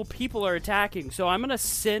of evil people are attacking, so I'm gonna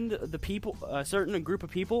send the people, a certain group of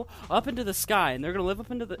people, up into the sky, and they're gonna live up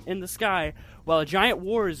in the sky while a giant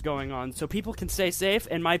war is going on, so people can stay safe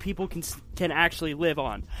and my people can actually live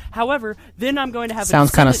on. However, then I'm going to have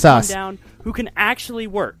Sounds a kinda descendant sus. come down who can actually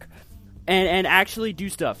work." And actually do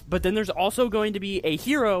stuff. But then there's also going to be a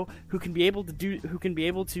hero who can be able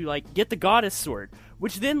to like get the goddess sword,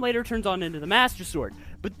 which then later turns on into the master sword.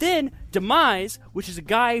 But then Demise, which is a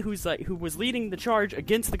guy who was leading the charge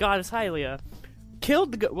against the goddess Hylia,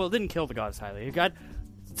 didn't kill the goddess Hylia. He got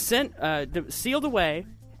sent sealed away,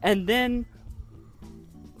 and then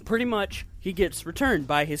pretty much he gets returned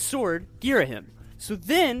by his sword, Girahim. So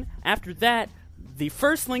then after that, the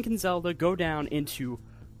first Link and Zelda go down into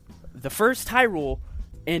the first Hyrule,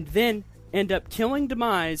 and then end up killing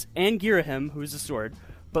Demise and Girahim, who's a sword.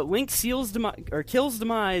 But Link kills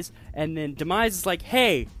Demise, and then Demise is like,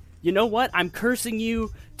 "Hey, you know what? I'm cursing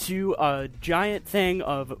you to a giant thing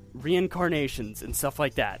of reincarnations and stuff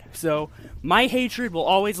like that. So my hatred will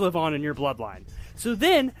always live on in your bloodline." So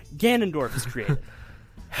then Ganondorf is created,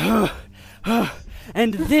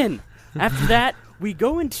 and then after that, we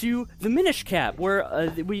go into the Minish Cap, where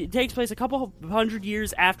it takes place a couple hundred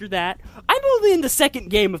years after that. I'm only in the second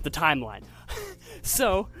game of the timeline.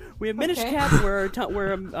 So, we have Minish Cap, where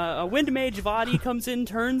a Wind Mage Vadi comes in,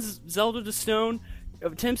 turns Zelda to stone,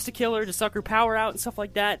 attempts to kill her, to suck her power out and stuff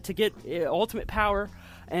like that, to get ultimate power,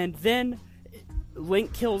 and then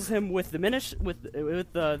Link kills him with the Minish, with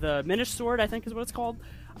the Minish Sword, I think is what it's called.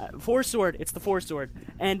 Four Sword, it's the Four Sword.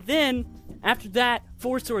 And then, after that,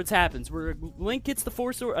 Four Swords happens, where Link gets the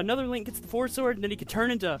Four Sword, another Link gets the Four Sword, and then he can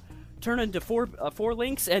turn into turn into four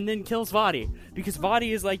links and then kills Vadi. Because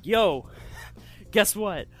Vadi is like, yo, guess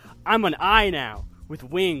what? I'm an eye now with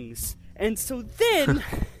wings. And so then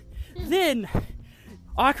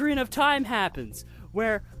Ocarina of Time happens,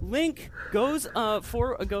 where Link goes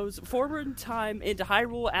forward in time into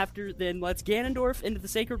Hyrule after then lets Ganondorf into the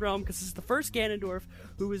Sacred Realm, because this is the first Ganondorf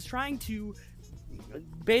who is trying to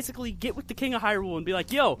basically get with the King of Hyrule and be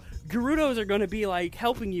like, yo, Gerudos are going to be like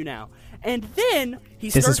helping you now. And then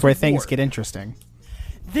This is where things get interesting.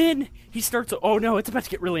 Then he starts oh no, it's about to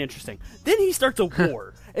get really interesting. Then he starts a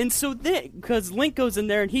war. And so then, because Link goes in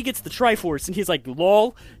there and he gets the Triforce and he's like,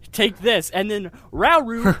 lol, take this. And then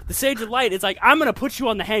Rauru, the Sage of Light, is like, I'm going to put you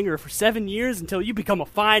on the hanger for 7 years until you become a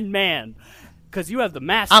fine man. Because you have the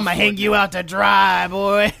Master I'm going to hang you out to dry,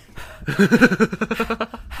 boy.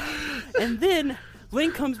 And then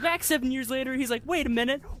Link comes back 7 years later. He's like, wait a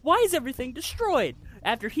minute, why is everything destroyed?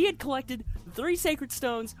 After he had collected the 3 Sacred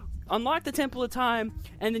Stones, unlocked the Temple of Time,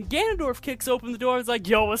 and then Ganondorf kicks open the door and is like,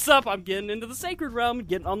 yo, what's up? I'm getting into the Sacred Realm,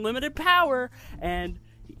 getting unlimited power, and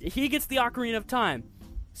he gets the Ocarina of Time.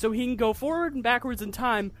 So he can go forward and backwards in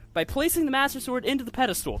time by placing the Master Sword into the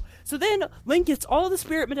pedestal. So then Link gets all the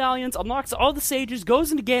Spirit Medallions, unlocks all the Sages,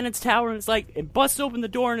 goes into Ganon's tower, and busts open the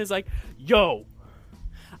door and is like, yo,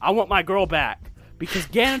 I want my girl back. Because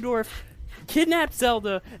Ganondorf kidnapped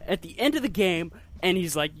Zelda at the end of the game, and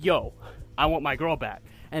he's like, yo, I want my girl back.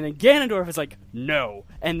 And then Ganondorf is like, no.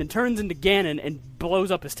 And then turns into Ganon and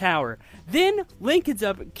blows up his tower. Then Link ends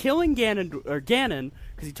up killing Ganon,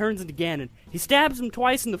 because he turns into Ganon. He stabs him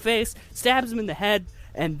twice in the face, stabs him in the head,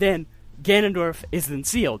 and then Ganondorf is then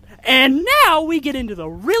sealed. And now we get into the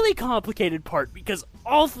really complicated part, because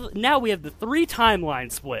now we have the 3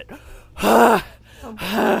 timeline split. Take a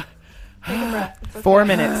breath. It's okay. 4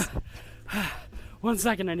 minutes. 1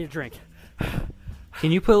 second, I need a drink.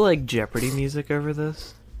 Can you put like Jeopardy music over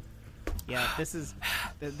this? Yeah, this is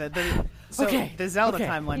the Zelda okay.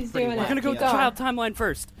 timeline. He's Pretty doing well. it. We're gonna go Keep going. child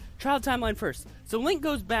timeline first. So Link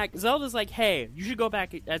goes back. Zelda's like, hey, you should go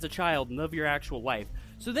back as a child and live your actual life.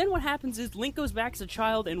 So then what happens is Link goes back as a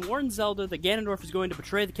child and warns Zelda that Ganondorf is going to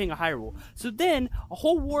betray the King of Hyrule. So then a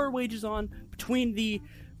whole war wages on between the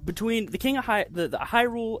King of the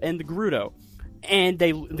Hyrule and the Gerudo, and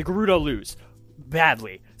the Gerudo lose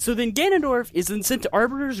badly. So then Ganondorf is then sent to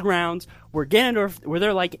Arbiter's Grounds, where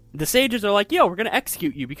they're like, the sages are like, yo, we're gonna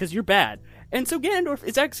execute you because you're bad. And so Ganondorf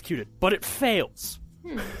is executed, but it fails.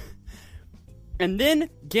 And then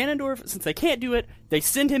Ganondorf, since they can't do it, they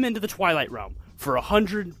send him into the Twilight Realm for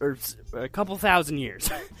 100 or a couple thousand years.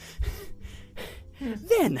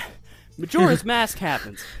 Then Majora's Mask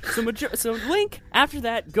happens. So Link, after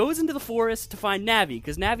that, goes into the forest to find Navi,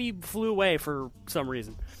 because Navi flew away for some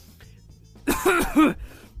reason.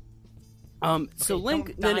 So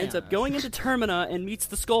Link then ends up going into Termina and meets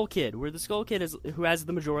the Skull Kid, where the Skull Kid who has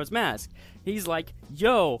the Majora's Mask. He's like,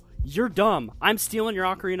 yo, you're dumb. I'm stealing your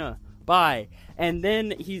ocarina. Bye. And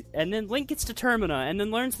then Link gets to Termina and then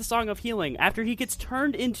learns the Song of Healing after he gets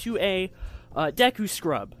turned into a Deku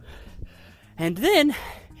Scrub. And then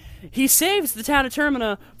he saves the town of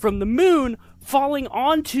Termina from the moon falling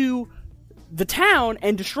onto the town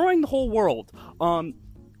and destroying the whole world.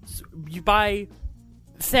 By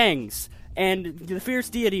things and the Fierce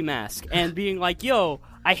Deity Mask and being like, yo,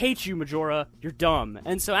 I hate you, Majora, you're dumb.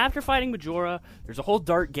 And so after fighting Majora, there's a whole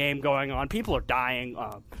dark game going on, people are dying,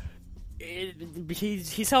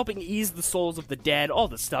 he's helping ease the souls of the dead, all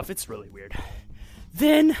this stuff, it's really weird.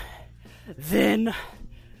 Then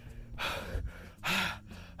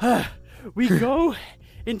we go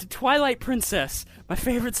into Twilight Princess, my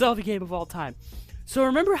favorite Zelda game of all time. So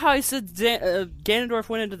remember how I said Ganondorf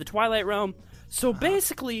went into the Twilight Realm? So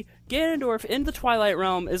basically, Ganondorf in the Twilight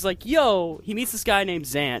Realm is like, yo, he meets this guy named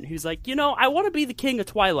Zant, who's like, you know, I want to be the king of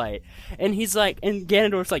Twilight. And he's like, and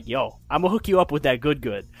Ganondorf's like, yo, I'm gonna hook you up with that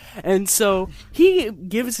good. And so he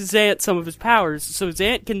gives Zant some of his powers, so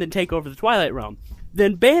Zant can then take over the Twilight Realm.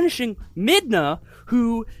 Then banishing Midna,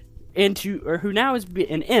 who now is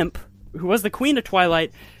an imp, who was the queen of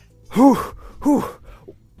Twilight,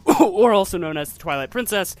 or also known as the Twilight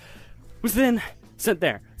Princess, was then sent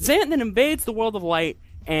there. Zant then invades the world of light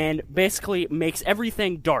and basically makes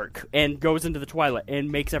everything dark and goes into the Twilight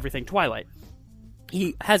and makes everything Twilight.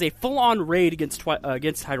 He has a full-on raid against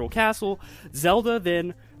Hyrule Castle.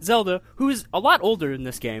 Zelda, who is a lot older in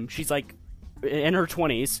this game, she's like in her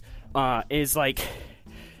 20s, is like,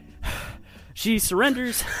 she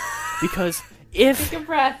surrenders because Take a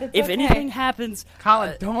breath. It's if okay. anything happens,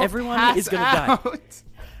 Colin, don't everyone pass is gonna out.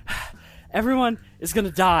 die. Everyone is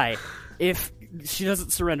gonna die if she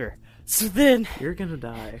doesn't surrender. So then You're gonna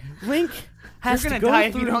die. Link has You're to gonna go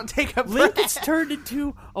die through. if you don't take a Link breath. gets turned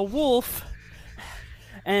into a wolf,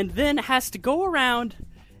 and then has to go around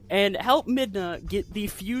and help Midna get the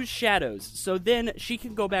fused shadows. So then she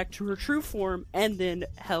can go back to her true form and then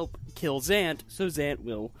help kill Zant. So Zant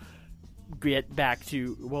will get back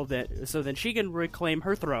to so then she can reclaim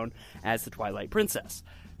her throne as the Twilight Princess,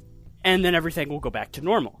 and then everything will go back to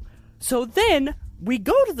normal. So then Link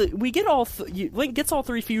gets all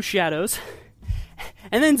 3 fused shadows,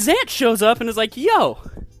 and then Zant shows up and is like, "Yo,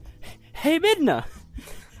 hey Midna,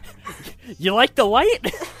 you like the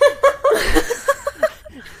light?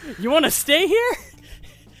 You want to stay here?"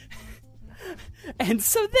 And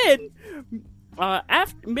so then,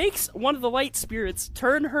 makes one of the light spirits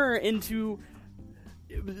turn her into,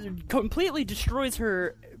 completely destroys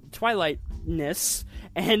her Twilightness,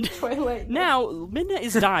 and Twilight. now Midna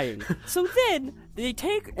is dying. So then they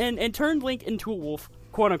take and turn Link into a wolf,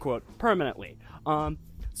 quote unquote, permanently.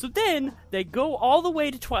 So then they go all the way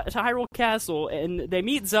to Hyrule Castle, and they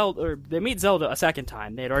meet Zelda a second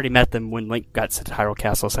time. They had already met them when Link got to Hyrule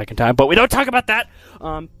Castle a second time, but we don't talk about that.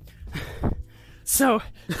 So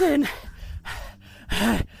then,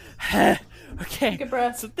 okay. Take a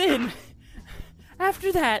breath. So then,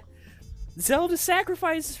 after that, Zelda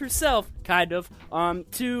sacrifices herself, kind of,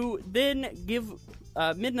 to then give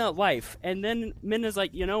Midna life. And then Midna's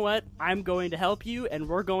like, you know what? I'm going to help you, and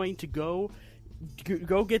we're going to go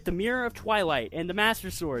get the Mirror of Twilight and the Master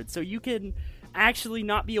Sword, so you can actually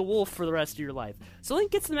not be a wolf for the rest of your life. So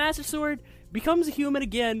Link gets the Master Sword, becomes a human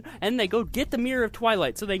again, and they go get the Mirror of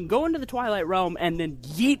Twilight, so they can go into the Twilight Realm and then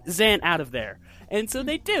yeet Zant out of there. And so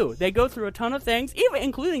they do. They go through a ton of things, even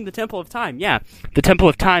including the Temple of Time. Yeah, the Temple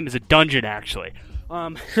of Time is a dungeon, actually.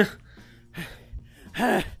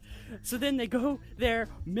 So then they go there,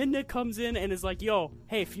 Midna comes in and is like, yo,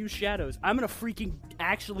 hey, Fuse Shadows, I'm gonna freaking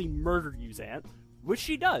actually murder you, Zant. Which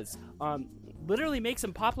she does. Literally makes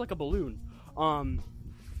him pop like a balloon. Then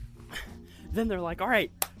they're like,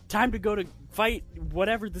 alright, time to go to fight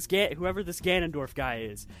whoever this Ganondorf guy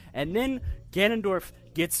is. And then Ganondorf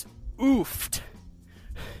gets oofed.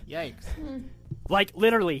 Yikes. Like,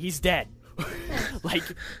 literally, he's dead. Like,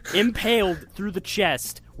 impaled through the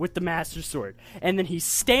chest with the Master Sword. And then he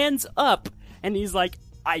stands up, and he's like,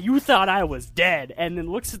 you thought I was dead. And then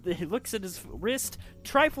looks at his wrist.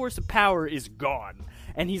 Triforce of Power is gone.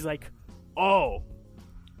 And he's like, oh,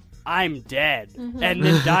 I'm dead. Mm-hmm. And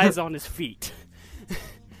then dies on his feet.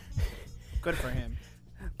 Good for him.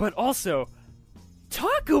 But also,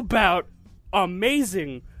 talk about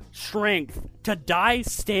amazing strength to die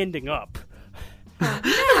standing up.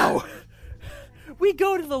 Now, we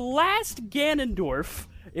go to the last Ganondorf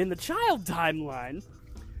in the child timeline.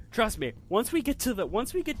 Trust me, once we get to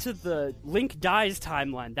the Link dies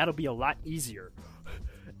timeline, that'll be a lot easier.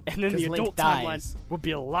 And then the Link adult dies. timeline will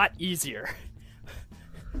be a lot easier.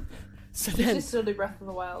 So You then, should still do Breath of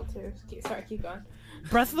the Wild too. Sorry, keep going.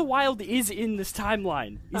 Breath of the Wild is in this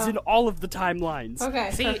timeline. Is in all of the timelines.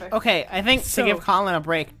 Okay, See, perfect. okay, I think So- to give Colin a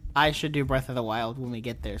break, I should do Breath of the Wild when we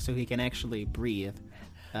get there, so he can actually breathe.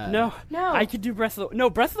 No, No. I could do Breath of the... No,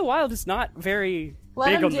 Breath of the Wild is not very Let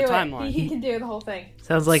big him on do the it. timeline. He can do the whole thing.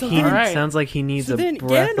 Sounds like So he then- sounds like he needs So a then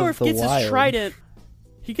breath Ganondorf of the gets wild. his trident.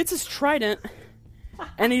 He gets his trident,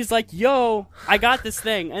 and he's like, "Yo, I got this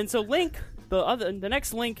thing." And so Link, the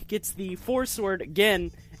next Link, gets the Force Sword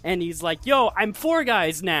again, and he's like, "Yo, I'm 4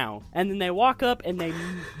 guys now." And then they walk up and they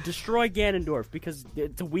destroy Ganondorf because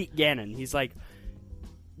it's a weak Ganon. He's like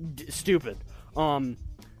stupid.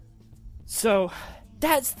 So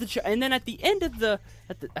that's and then at the end of the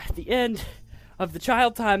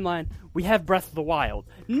child timeline, we have Breath of the Wild.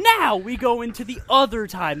 Now we go into the other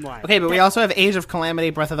timeline. Okay, but we also have Age of Calamity,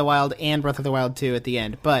 Breath of the Wild, and Breath of the Wild 2 at the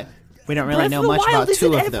end, but we don't really Breath know of the much Wild about is 2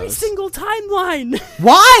 in of every those. single timeline. Stop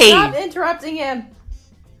Why? interrupting him.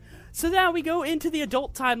 So now we go into the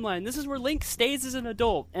adult timeline. This is where Link stays as an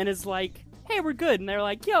adult and is like, "Hey, we're good." And they're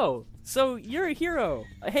like, "Yo, so you're a hero.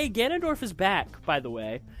 Hey, Ganondorf is back, by the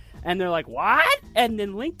way." And they're like, "What?" And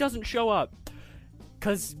then Link doesn't show up.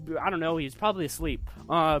 Because, I don't know, he's probably asleep.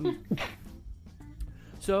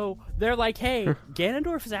 So they're like, "Hey,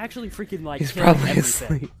 Ganondorf is actually freaking, like, He's killing probably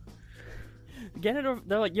everything." asleep.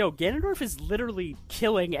 They're like, "Yo, Ganondorf is literally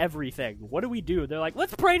killing everything. What do we do?" They're like,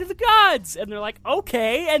 "Let's pray to the gods!" And they're like,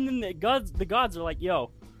 "Okay." And then the gods are like,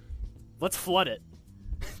 "Yo, let's flood it."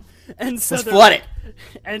 And so Let's they're flood like-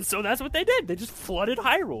 And so that's what they did. They just flooded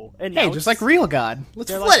Hyrule. And Hey, now just it's- like real God. Let's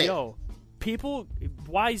they're flood like, it. "Yo,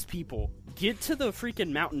 wise people, get to the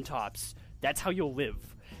freaking mountaintops. That's how you'll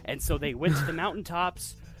live." And so they went to the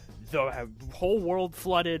mountaintops. The whole world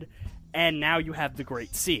flooded, and now you have the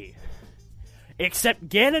Great Sea. Except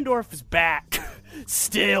Ganondorf is back.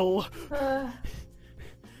 Still.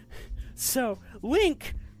 So,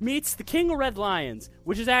 Link meets the King of Red Lions,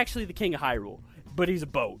 which is actually the King of Hyrule, but he's a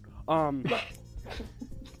boat.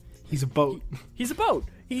 He's a boat. He's a boat.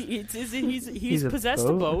 He's possessed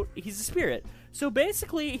a boat. He's a spirit. So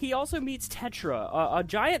basically, he also meets Tetra. A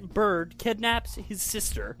giant bird kidnaps his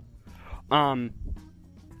sister, and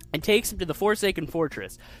takes him to the Forsaken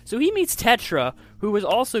Fortress. So he meets Tetra, who was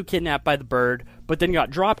also kidnapped by the bird, but then got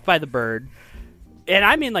dropped by the bird. And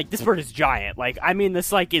I mean, like, this bird is giant. Like, I mean,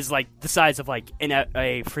 this, like, is, like, the size of, like,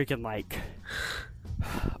 a freaking, like,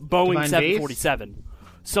 Boeing Divine 747. Base?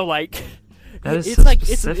 So, like, That is it's so like,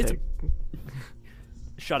 specific.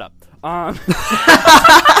 Shut up.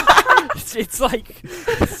 It's like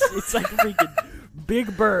freaking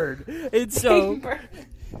Big Bird. And so, Big Bird.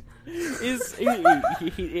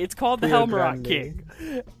 it's called the Rio Helmarok Grande. King.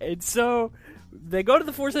 And so they go to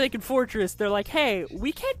the Forsaken Fortress. They're like, hey,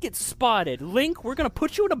 we can't get spotted. Link, we're going to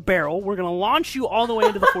put you in a barrel. We're going to launch you all the way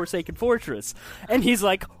into the Forsaken Fortress. And he's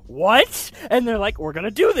like, what? And they're like, we're going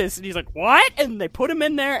to do this. And he's like, what? And they put him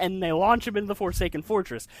in there and they launch him into the Forsaken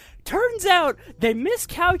Fortress. Turns out they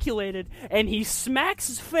miscalculated and he smacks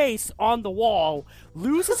his face on the wall,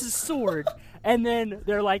 loses his sword, and then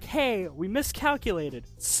they're like, hey, we miscalculated.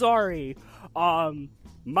 Sorry.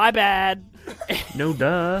 My bad. No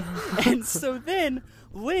duh. And so then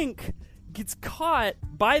Link gets caught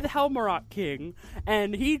by the Helmarok King,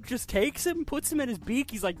 and he just takes him, puts him in his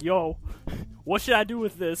beak. He's like, yo, what should I do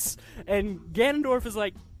with this? And Ganondorf is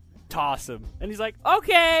like, toss him. And he's like,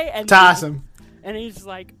 okay. And Toss him. And he's just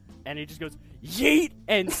like, and he just goes, yeet.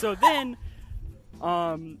 And so then,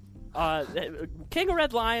 King of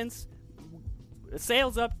Red Lions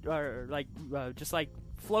sails up, or like, just like,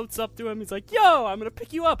 floats up to him. He's like, yo, I'm gonna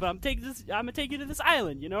pick you up and I'm gonna take you to this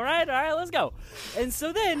island, you know, right? Alright, let's go. And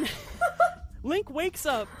so then Link wakes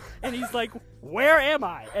up and he's like, where am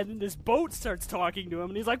I? And then this boat starts talking to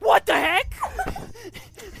him and he's like, what the heck?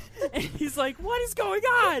 And he's like, what is going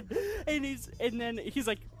on? And then he's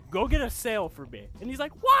like, go get a sail for me. And he's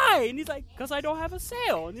like, why? And he's like, because I don't have a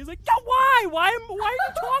sail. And he's like, no, why? Why are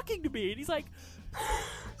you talking to me? And he's like,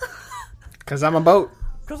 Because I'm a boat.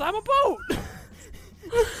 because I'm a boat.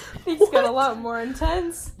 Things got a lot more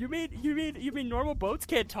intense. You mean normal boats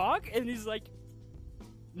can't talk? And he's like,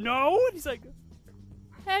 no. And he's like,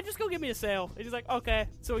 hey, just go get me a sail. And he's like, okay.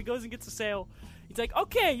 So he goes and gets a sail. He's like,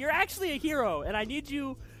 okay, you're actually a hero, and I need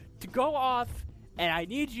you to go off, and I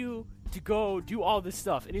need you to go do all this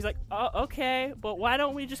stuff. And he's like, okay, but why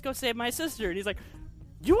don't we just go save my sister? And he's like,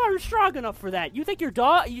 you aren't strong enough for that. You think you're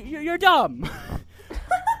dumb? You're dumb.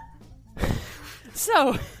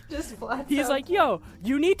 So Just flat he's out. like, yo,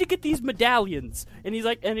 you need to get these medallions. And he's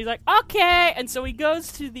like, okay. And so he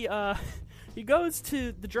goes to the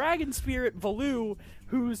dragon spirit Valoo,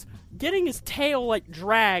 who's getting his tail like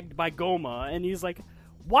dragged by Goma, and he's like,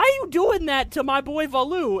 why are you doing that to my boy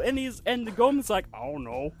Valoo? And the Goma's like, oh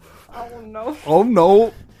no. Oh no. Oh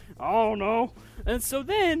no. Oh no. And so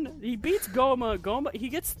then he beats Goma, he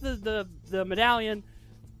gets the medallion.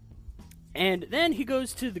 And then he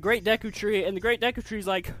goes to the Great Deku Tree, and the Great Deku Tree's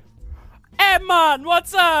like, hey, man,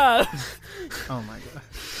 what's up? Oh my god.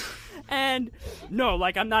 And, no,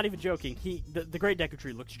 like, I'm not even joking. The Great Deku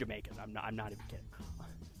Tree looks Jamaican. I'm not even kidding.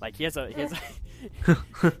 Like, he has a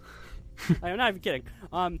I'm not even kidding.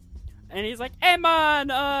 And he's like, hey, man,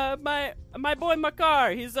 my boy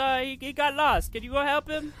Makar, he got lost. Can you go help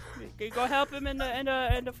him? Can you go help him in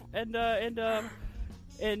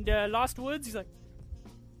Lost Woods? He's like,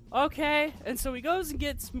 okay. And so he goes and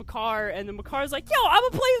gets Makar, and then Makar's like, yo, I'm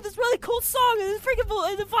gonna play you this really cool song and this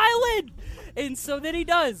freaking the violin. And so then he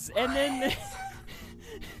does, and then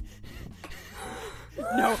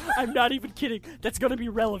no, I'm not even kidding. That's gonna be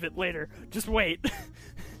relevant later. Just wait.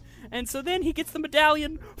 And so then he gets the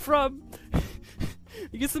medallion from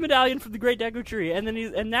the Great Deku Tree, and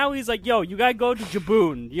then now he's like, yo, you gotta go to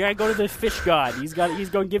Jaboon. You gotta go to the fish god. He's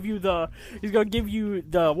gonna give you the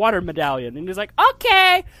water medallion. And he's like,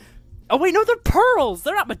 okay. Oh wait, no, they're pearls.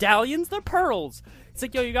 They're not medallions. They're pearls. He's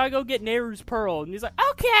like, yo, you gotta go get Nehru's pearl. And he's like,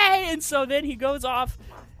 okay. And so then he goes off.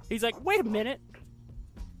 He's like, wait a minute,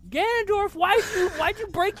 Ganondorf, why'd you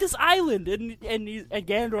break this island? And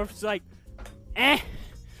Ganondorf's like,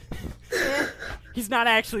 he's not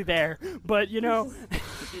actually there, but you know,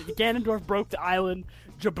 Ganondorf broke the island.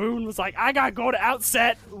 Jaboon was like, I gotta go to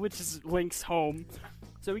Outset, which is Link's home.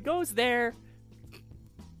 So he goes there.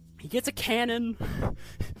 He gets a cannon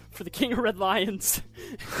for the King of Red Lions.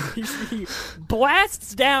 He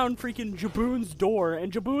blasts down freaking Jaboon's door,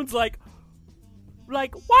 and Jaboon's like, why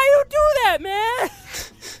you do that, man?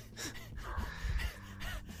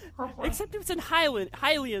 Except it's in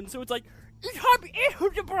Hylian, so it's like,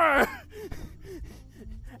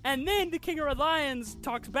 and then the King of Red Lions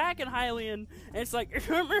talks back in Hylian, and it's like,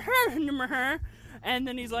 and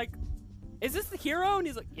then he's like, is this the hero? And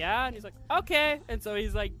he's like, yeah. And he's like, okay. And so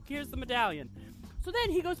he's like, here's the medallion. So then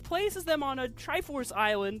he goes, places them on a Triforce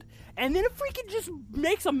island, and then it freaking just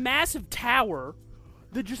makes a massive tower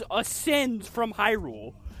that just ascends from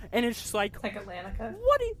Hyrule. And it's just like, It's like Atlantica.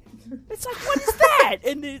 It's like, what is that?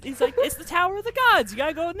 And he's like, it's the Tower of the Gods. You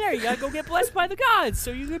gotta go in there. You gotta go get blessed by the gods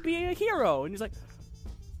so you could be a hero. And he's like,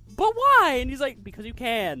 but why? And he's like, because you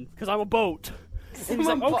can. Because I'm a boat. And he's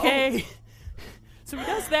like, okay. So he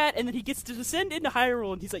does that, and then he gets to descend into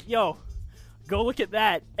Hyrule, and he's like, yo, go look at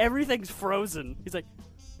that. Everything's frozen. He's like,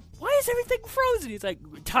 why is everything frozen? He's like,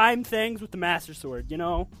 time things with the Master Sword, you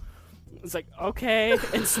know? It's like, okay.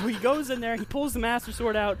 And so he goes in there, he pulls the Master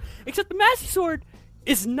Sword out, except the Master Sword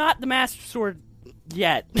is not the Master Sword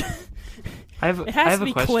yet. It has to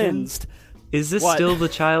be cleansed. Is this still the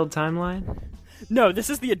child timeline? No, this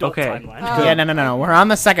is the adult timeline. Yeah, no. We're on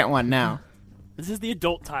the second one now. This is the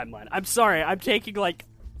adult timeline. I'm sorry, I'm taking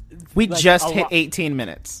We just hit 18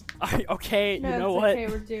 minutes. Okay, No, you know it's what? okay,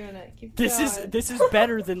 we're doing it. Keep This going. is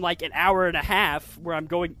better than like an hour and a half where I'm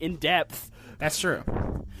going in depth. That's true.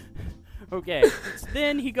 Okay, so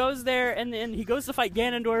then he goes there, and then he goes to fight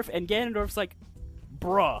Ganondorf, and Ganondorf's like,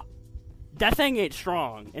 bruh, that thing ain't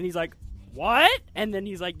strong. And he's like, what? And then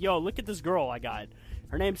he's like, yo, look at this girl I got.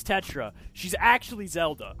 Her name's Tetra. She's actually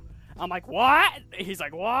Zelda. I'm like, what? He's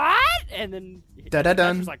like, what? And then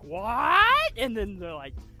Da-da-dun. Tetra's like, what? And then they're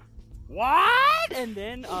like, what? And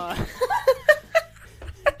then,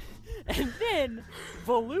 and then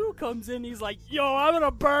Valoo comes in. He's like, yo, I'm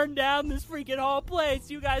gonna burn down this freaking whole place.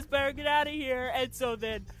 You guys better get out of here. And so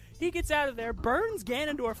then he gets out of there, burns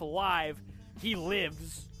Ganondorf alive. He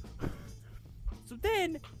lives. So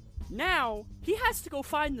then, now, he has to go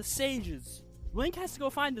find the sages. Link has to go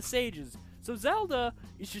find the sages. So Zelda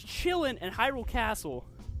is just chilling in Hyrule Castle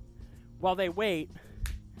while they wait.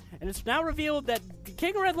 And it's now revealed that the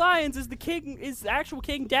King of Red Lions is the actual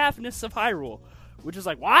King Daphnis of Hyrule. Which is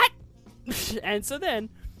like, what? And so then,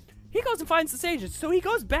 he goes and finds the sages. So he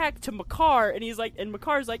goes back to Makar, and he's like, and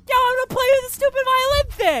Makar's like, yo, I'm gonna play with the stupid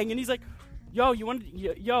violin thing! And he's like,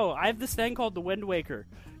 yo, I have this thing called the Wind Waker.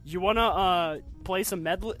 You wanna, play some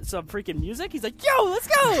freaking music? He's like, yo, let's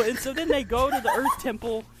go! And so then they go to the Earth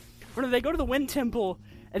Temple, or no, they go to the Wind Temple,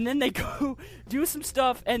 and then they go do some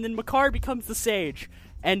stuff, and then Makar becomes the sage.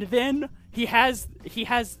 And then he has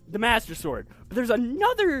the Master Sword. But there's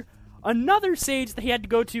another sage that he had to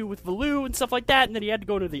go to with Valoo and stuff like that, and then he had to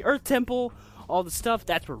go to the Earth Temple, all the stuff.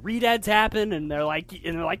 That's where Redads happen, and they're like,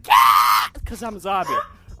 yeah! Because I'm a zombie.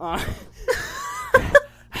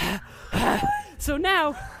 So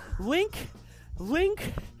now, Link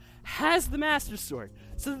has the Master Sword.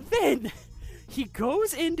 So then, he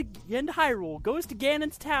goes into Hyrule, goes to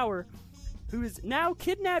Ganon's tower, who has now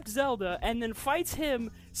kidnapped Zelda, and then fights him,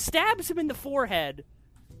 stabs him in the forehead,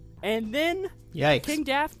 and then Yikes. King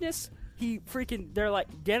Daphnis, they're like,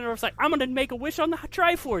 Ganondorf's like, I'm gonna make a wish on the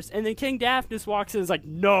Triforce, and then King Daphnis walks in and is like,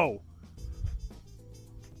 no.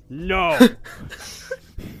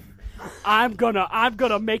 I'm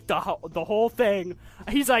gonna make the whole thing.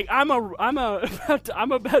 He's like, I'm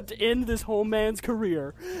about to end this whole man's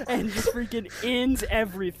career, and just freaking ends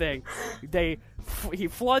everything. He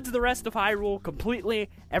floods the rest of Hyrule completely.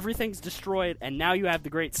 Everything's destroyed, and now you have the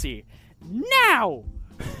Great Sea. Now,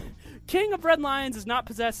 King of Red Lions is not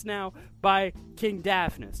possessed now by King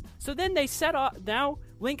Daphnis. So then they set off. Now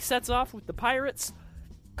Link sets off with the pirates,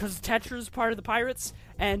 because Tetra's part of the pirates,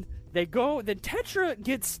 and they go. Then Tetra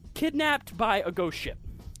gets kidnapped by a ghost ship.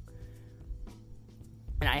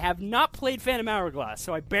 And I have not played Phantom Hourglass,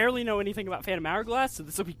 so I barely know anything about Phantom Hourglass, so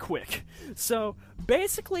this will be quick. So,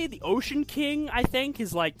 basically, the Ocean King, I think,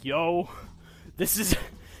 is like, yo, this is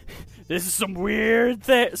some weird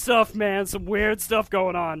stuff, man, some weird stuff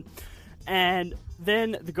going on. And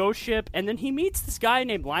then the ghost ship, and then he meets this guy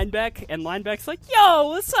named Linebeck, and Linebeck's like, yo,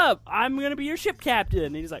 what's up? I'm gonna be your ship captain.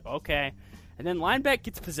 And he's like, okay. And then Linebeck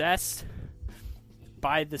gets possessed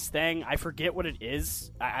by this thing. I forget what it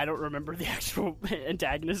is. I don't remember the actual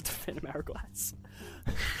antagonist of Phantom Hourglass.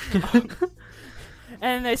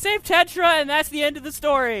 And they save Tetra, and that's the end of the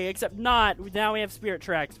story. Except not. Now we have Spirit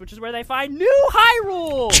Tracks, which is where they find New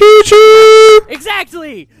Hyrule! Choo-choo!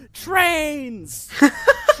 Exactly! Trains!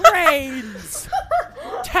 Trains!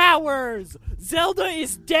 Towers! Zelda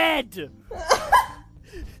is dead!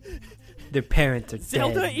 Their parents are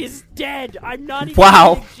Zelda dead. is dead! I'm not even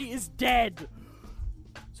Wow. kidding, she is dead!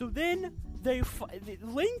 So then,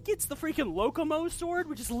 Link gets the freaking Locomo sword,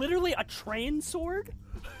 which is literally a train sword.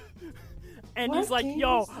 And What he's like, game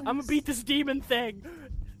yo, is I'm gonna this? beat this demon thing.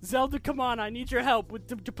 Zelda, come on, I need your help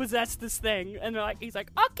to possess this thing. And he's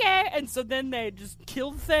like, okay. And so then they just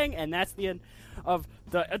kill the thing, and that's the end of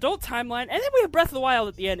the adult timeline. And then we have Breath of the Wild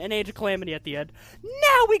at the end, and Age of Calamity at the end.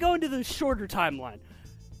 Now we go into the shorter timeline.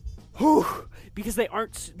 Whew, because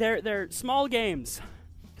they're small games.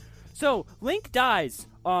 So Link dies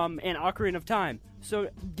in Ocarina of Time. So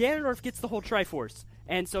Ganondorf gets the whole Triforce.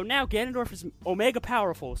 And so now Ganondorf is Omega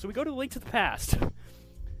powerful. So we go to Link to the Past.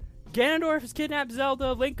 Ganondorf has kidnapped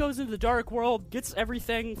Zelda. Link goes into the Dark World, gets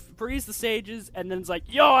everything, frees the sages, and then's like,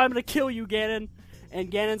 yo, I'm gonna kill you, Ganon. And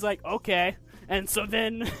Ganon's like, okay. And so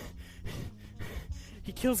then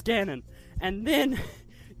he kills Ganon. And then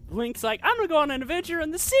Link's like, I'm gonna go on an adventure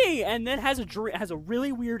in the sea, and then has a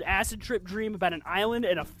really weird acid trip dream about an island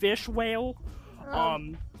and a fish whale.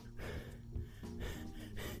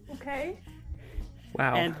 Okay.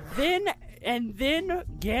 Wow. And then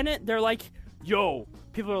Ganon, they're like, yo,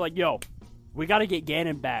 people are like, yo, we gotta get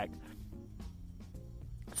Ganon back.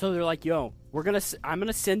 So they're like, yo, I'm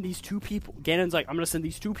gonna send these two people. Ganon's like, I'm gonna send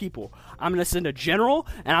these two people. I'm gonna send a general,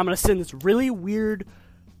 and I'm gonna send this really weird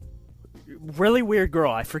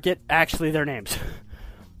girl. I forget actually their names.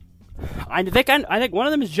 I think one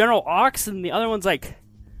of them is General Ox, and the other one's like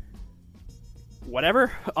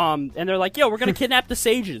whatever. And they're like, yo, we're gonna kidnap the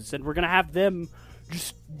sages, and we're gonna have them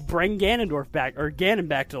just bring Ganon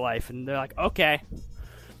back to life. And they're like, okay.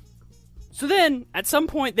 So then, at some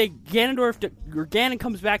point, Ganon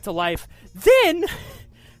comes back to life. Then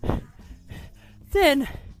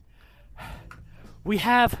we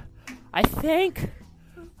have, I think,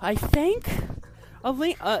 a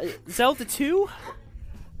Link, Zelda 2,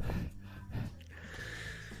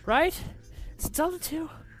 right? Is it Zelda 2?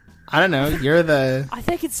 I don't know. You're the. I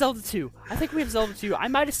think it's Zelda 2. I think we have Zelda 2. I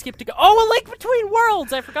might have skipped a Link Between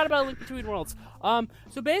Worlds! I forgot about a Link Between Worlds.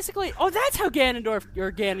 So basically, that's how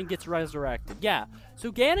Ganon gets resurrected. Yeah. So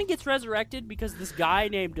Ganon gets resurrected because this guy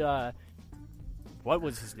named, what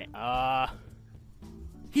was his name?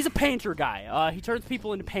 He's a painter guy. He turns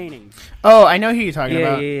people into paintings. Oh, I know who you're talking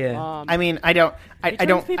about. Yeah. I mean, I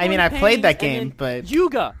played that game, but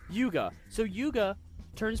Yuga. So Yuga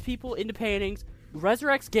turns people into paintings,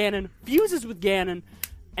 resurrects Ganon, fuses with Ganon,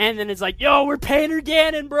 and then it's like, yo, we're Painter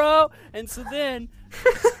Ganon, bro. And so then,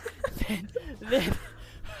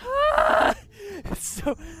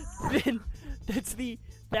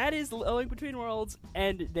 that is A Link Between Worlds,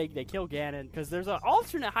 and they kill Ganon because there's an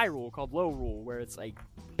alternate Hyrule called Low Rule where it's like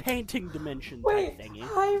painting dimension type thingy.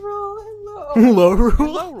 Hyrule and Low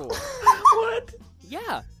Rule. Low Rule. What?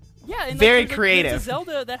 Yeah. Yeah, and Very there's creative. There's a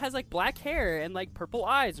Zelda that has like black hair and like purple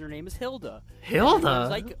eyes. Her name is Hilda.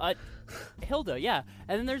 Hilda? Hilda, yeah.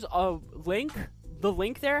 And then there's a Link. The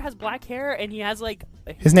Link there has black hair, and he has like.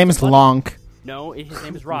 His name is Lonk. No, his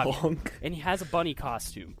name is Robbie, Lonk. and he has a bunny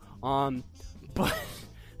costume. But.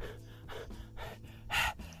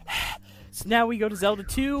 So now we go to Zelda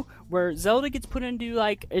 2, where Zelda gets put into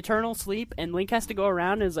like eternal sleep, and Link has to go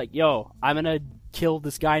around and is like, "Yo, I'm gonna kill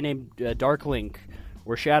this guy named Dark Link."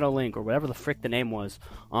 Or Shadow Link, or whatever the frick the name was,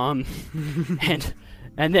 and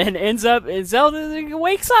then ends up, and Zelda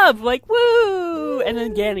wakes up like woo, and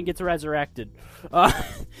then Ganon gets resurrected,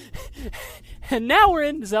 and now we're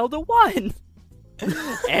in Zelda 1,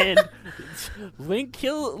 and Link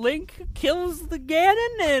kills the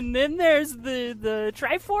Ganon, and then there's the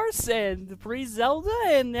Triforce and the pre-Zelda,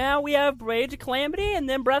 and now we have Age of Calamity, and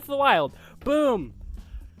then Breath of the Wild. Boom.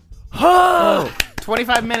 Oh.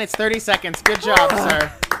 25 minutes, 30 seconds. Good job,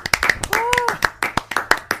 sir.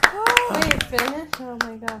 Wait, finish? Oh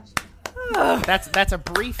my gosh. That's a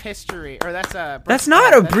brief history, or that's a. That's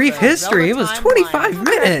not a brief the history. It Zelda was timeline. 25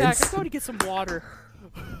 minutes. I'm going to get some water.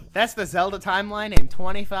 That's the Zelda timeline in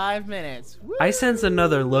 25 minutes. Woo! I sense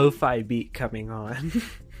another lo-fi beat coming on.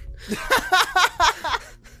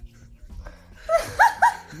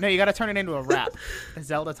 No, you got to turn it into a rap. A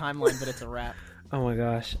Zelda timeline, but it's a rap. Oh my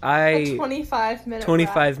gosh. A 25-minute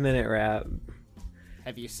 25-minute rap.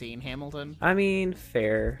 Have you seen Hamilton? I mean,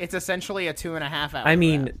 fair. It's essentially a 2.5 hour. I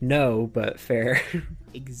mean, rap. no, but fair.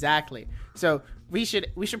 Exactly. So we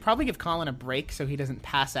should probably give Colin a break so he doesn't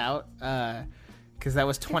pass out. Because that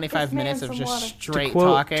was 25 minutes of some just water. straight To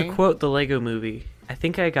talking. quote the Lego movie, I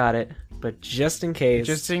think I got it, but just in case.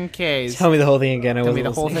 Just in case. Tell me the whole thing again. Tell me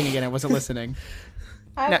the whole thing again. I wasn't listening.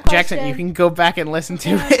 I have Now, a question. Jackson, you can go back and listen to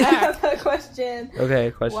I it. have a question.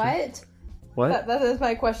 Okay, question. What? What? That is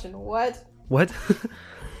my question. What? What?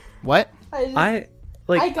 What? I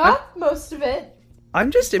got most of it.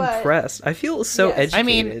 I'm just but- impressed. I feel so Yes. educated. I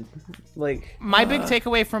mean, like My big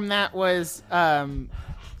takeaway from that was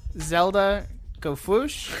Zelda go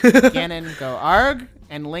Foosh, Ganon go Arg,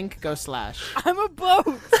 and Link go Slash. I'm a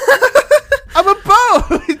boat. I'm a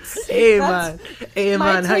boat! Hey, That's- man. Hey,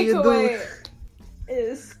 My man. How you doing? takeaway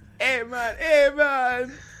is Hey, man. Hey,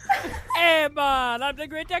 man. Hey man, I'm the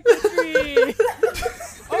great Deku Tree.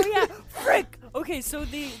 Oh yeah, frick. Okay, so Oh,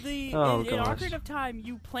 in gosh. Ocarina of Time,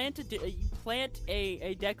 you plant a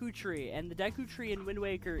Deku tree, and the Deku Tree in Wind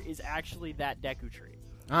Waker is actually that Deku Tree.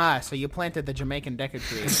 Ah, so you planted the Jamaican Deku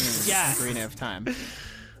Tree in Yes. Ocarina of Time.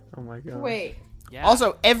 Oh, my God. wait. Yeah.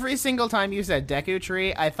 Also, every single time you said Deku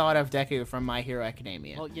Tree, I thought of Deku from My Hero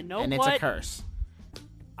Academia. Well, you know and what? it's a curse.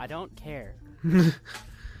 I don't care.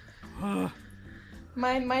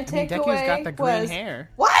 My I mean, takeaway Deku's got the green was hair.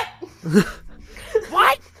 what?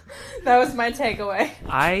 What? That was my takeaway.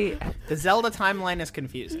 The Zelda timeline is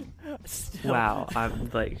confusing. Still. Wow. I'm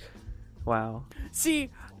like, wow. See,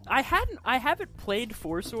 I haven't played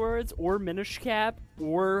Four Swords or Minish Cap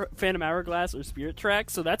or Phantom Hourglass or Spirit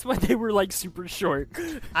Tracks, so that's why they were like super short.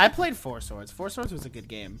 I played Four Swords. Four Swords was a good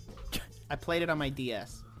game. I played it on my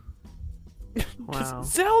DS. Wow.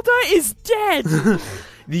 Zelda is dead.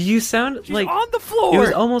 You sound She's like on the floor. it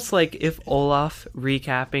was almost like if Olaf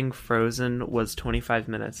recapping Frozen was 25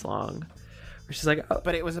 minutes long. Where she's like, oh,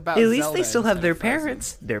 But it was about at least Zelda they still have instead their of Frozen.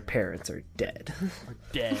 parents. Their parents are dead.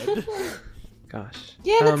 dead. Gosh.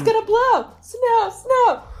 Yeah, it's gonna blow.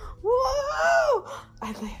 Snow. Whoa!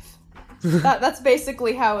 I live. That's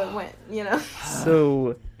basically how it went, you know.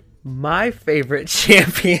 So, my favorite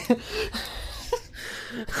champion.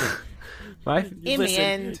 In the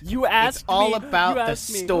end, you asked all me- about you the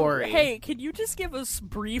asked me, story. Hey, can you just give us a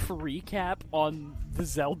brief recap on the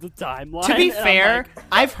Zelda timeline? to be And I'm fair, like,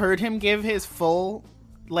 I've heard him give his full,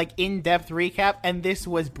 in-depth recap, and this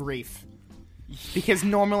was brief. Because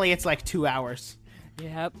normally it's like 2 hours.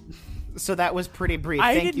 yep. So that was pretty brief.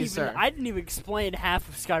 I Thank you, sir. I didn't even explain half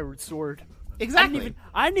of Skyward Sword. Exactly.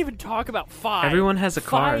 I didn't even talk about 5. Everyone has a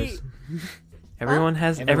cars. Everyone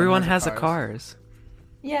has a cars.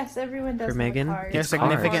 Yes, everyone does. For have Megan, a car. Your it's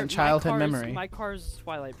significant cars. childhood memory. My car's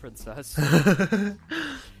Twilight Princess.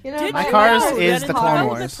 You know, Did My you Cars know is that the in Clone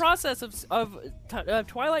development Wars. process of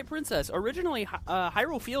Twilight Princess, originally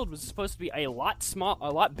Hyrule Field was supposed to be a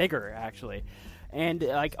lot bigger actually, and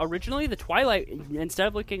like originally the Twilight, instead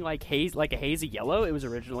of looking like a hazy yellow, it was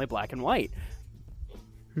originally black and white.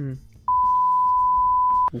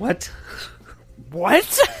 What?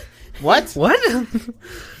 What? What? What?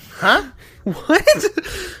 Huh? What?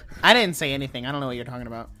 I didn't say anything. I don't know what you're talking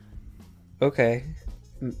about. Okay,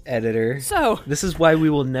 editor. So, This is why we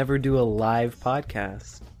will never do a live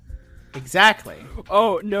podcast. Exactly.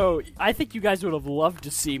 oh no, I think you guys would have loved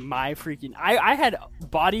to see my freaking. I had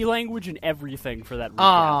body language and everything for that. Oh, recap.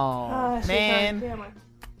 Ah, she's man. on camera.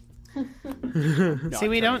 Not See,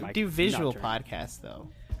 we turning don't my- do visual not turning- podcasts, though.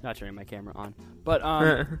 Not turning my camera on, but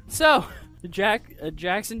so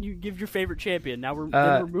Jackson, you give your favorite champion. Now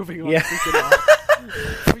we're moving on. yeah. Freaking on.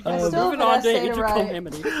 I We're still moving haven't on to essayed it right.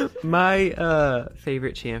 Calamity. My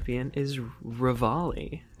favorite champion is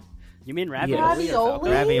Rivali. You mean ravioli? Ravioli?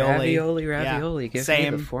 Ravioli. Ravioli. Give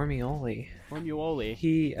Same. me the formioli. Formioli.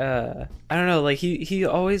 He I don't know, like he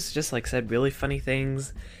always just like said really funny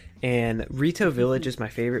things, and Rito Village is my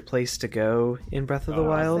favorite place to go in Breath of the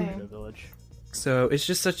Wild. same. Village. So it's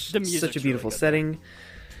just The such music's a beautiful really good, setting.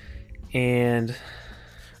 And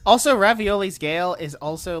Also, Ravioli's Gale is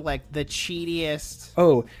also like the cheatiest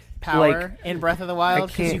oh, power in Breath of the Wild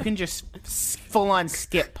because can't- you can just full on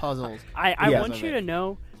skip puzzles. I Yeah. want you to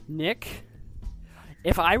know, Nick,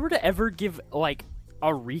 if I were to ever give like a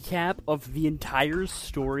recap of the entire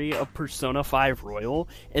story of Persona 5 Royal,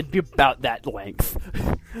 it'd be about that length.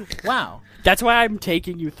 Wow. That's why I'm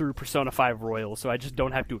taking you through Persona 5 Royal, so I just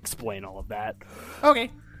don't have to explain all of that. Okay.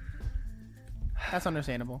 That's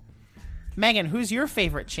understandable. Megan, who's your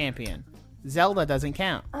favorite champion? Zelda doesn't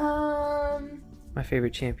count. my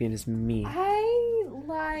favorite champion is me.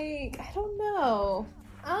 I don't know.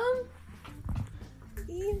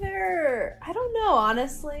 I don't know,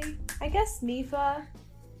 honestly. I guess Mifa.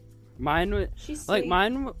 She's sweet.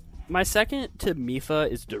 My second to Mifa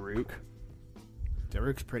is Daruk.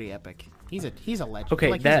 Daruk's pretty epic. He's a legend. Okay,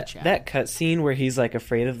 like, that he's a Chad. that cutscene where he's like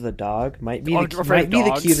afraid of the dog might be Afraid of the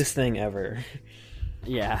dogs. cutest thing ever.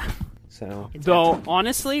 Yeah. So Though,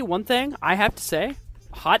 honestly, one thing I have to say,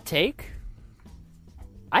 hot take,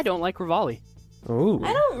 I don't like Rivali. ooh,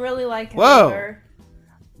 I don't really like him Whoa. either.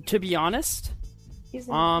 To be honest, He's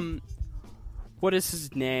a- what is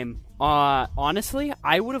his name? Honestly,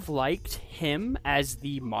 I would have liked him as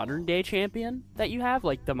the modern day champion that you have,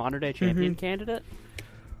 like the modern day champion candidate.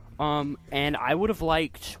 And I would have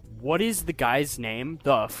liked, what is the guy's name?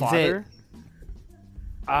 The father?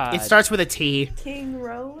 It starts with a T. King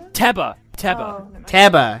Roland? Teba. Oh, never mind.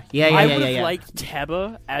 Teba. Yeah. I would have liked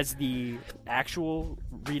Teba as the actual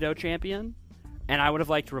Rito champion, and I would have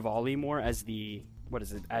liked Rivali more as the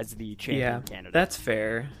champion candidate. That's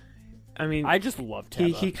fair. I mean, I just love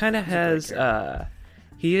Teba. He kind of has.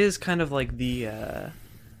 He is kind of like the.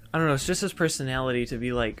 I don't know. It's just his personality to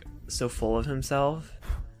be like so full of himself.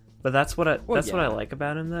 But that's what what I like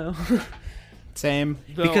about him, though. Same.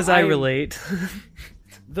 Because I relate.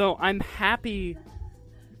 Though I'm happy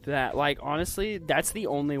that, like, honestly, that's the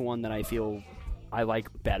only one that I feel I like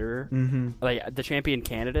better. Mm-hmm. Like, the champion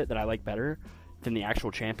candidate that I like better than the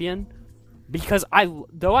actual champion. Because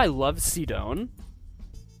though I love Sidone,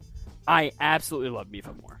 I absolutely love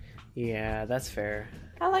Mifa more. Yeah, that's fair.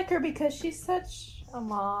 I like her because she's such a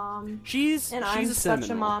mom. She's I'm a such a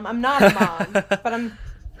cinnamon mom. I'm not a mom, but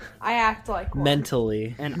I act like one.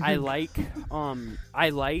 Mentally. And I like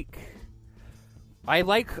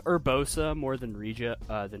Urbosa more than Riju.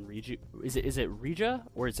 Is it Rija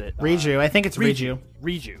or is it Riju? I think it's Riju.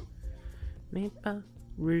 Riju.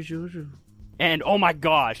 Riju. And oh my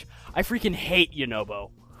gosh, I freaking hate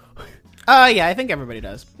Yunobo. Yeah, I think everybody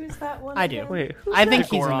does. Who's that one? I do. again? Wait, I think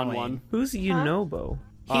The he's Goron annoying. one. who's Yunobo?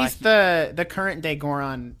 He's the current day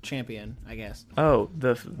Goron champion, I guess. Oh,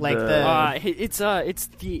 Like it's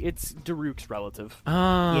Daruk's relative.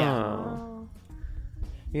 Oh. Yeah. Oh.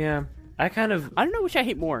 Yeah. I kind of. I don't know which I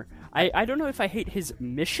hate more. I don't know if I hate his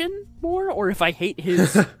mission more or if I hate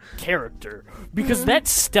his character, because that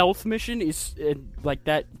stealth mission is like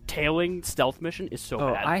that tailing stealth mission is so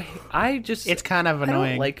bad. I just. It's kind of I annoying.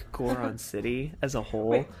 don't like Goron City as a whole.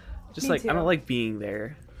 Wait, just me like too. I don't like being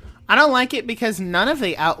there. I don't like it because none of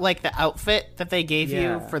the outfit that they gave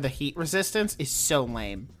Yeah. you for the heat resistance is so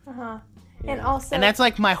lame. Uh-huh. Yeah. And also, And that's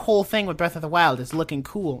like my whole thing with Breath of the Wild is looking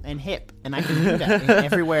cool and hip, and I can do that in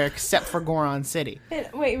everywhere except for Goron City.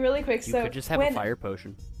 wait, really quick. You So could just have a fire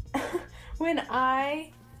potion. when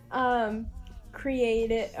I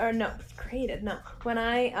when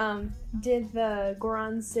I did the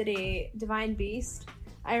Goron City Divine Beast,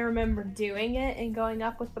 I remember doing it and going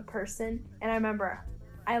up with the person, and I remember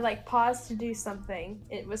I like paused to do something.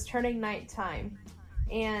 It was turning nighttime,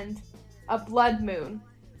 and a blood moon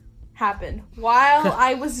happened while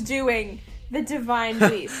I was doing the Divine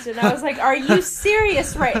Beast, and I was like, "Are you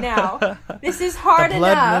serious right now? This is hard The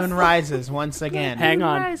blood enough." moon rises once again. Hang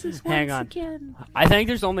on. I think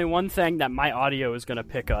there's only one thing that my audio is gonna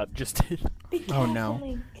pick up. Just Be careful, Oh, no.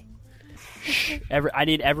 Link. I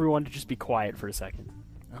need everyone to just be quiet for a second.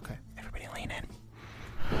 Okay, everybody lean in.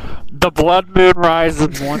 The blood moon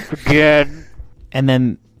rises once again. And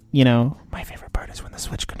then, my favorite part is when the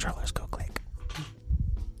Switch controllers go click.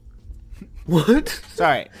 What?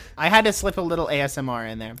 Sorry, I had to slip a little ASMR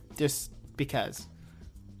in there, just because.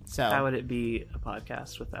 So How would it be a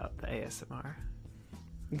podcast without the ASMR?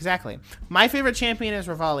 Exactly. My favorite champion is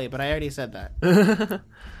Rivali, but I already said that.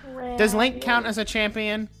 Does Link count as a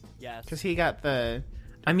champion? Yes. Because he got the...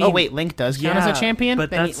 I mean, Oh, wait, Link does count as a champion? But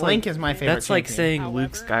Then that's Link like, is my favorite That's like champion. saying However-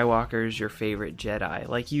 Luke Skywalker is your favorite Jedi.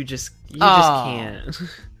 Like, you just Oh. can't.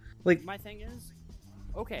 Like, My thing is,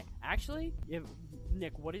 okay, actually,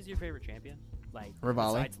 Nick, what is your favorite champion? Like,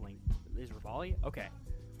 Rivali. besides Link, is Rivali? Okay.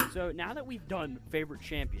 So now that we've done favorite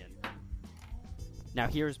champion, now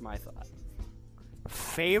here's my thought.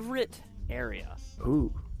 Favorite area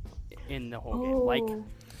ooh. in the whole game, like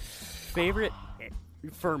favorite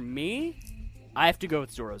for me, I have to go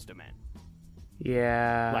with Zoro's Domain.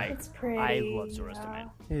 Yeah. Like, It's pretty. I love Zoro's Domain.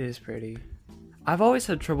 It is pretty. I've always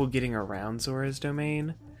had trouble getting around Zora's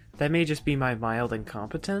domain. That may just be my mild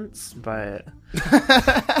incompetence, but...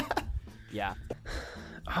 Yeah.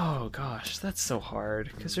 Oh, gosh, that's so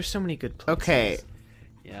hard, because there's so many good places. Okay,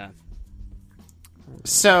 Yeah.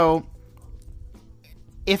 so...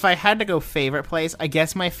 If I had to go favorite place, I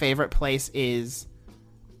guess my favorite place is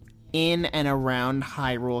in and around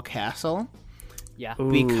Hyrule Castle. Yeah.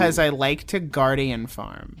 Ooh, Because I like to Guardian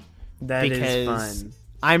Farm. that is because fun.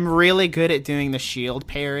 I'm really good at doing the shield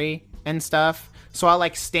parry and stuff. So I'll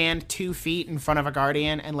like stand 2 feet in front of a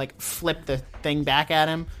Guardian and like flip the thing back at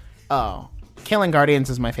him. Oh, killing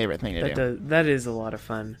Guardians is my favorite thing to do. That is a lot of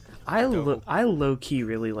fun. I low-key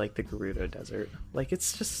really like the Gerudo Desert. Like,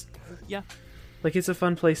 it's just... Yeah. Like, it's a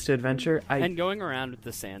fun place to adventure. And going around with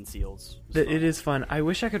the sand seals. It is fun. I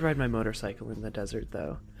wish I could ride my motorcycle in the desert,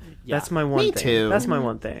 though. Yeah. That's my one Me thing. too. That's my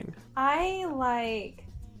one thing. I like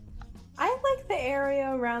the area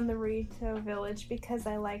around the Rito village because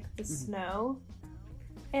I like the snow.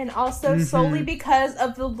 And also solely because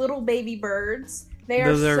of the little baby birds. They are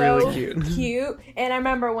Those are so really cute. cute. And I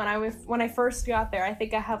remember when I first got there, I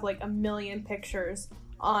think I have like a million pictures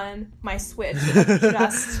on my Switch.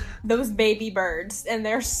 Just those baby birds, and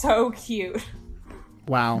they're so cute.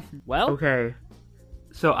 Wow. Well, Okay.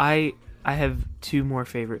 So I have two more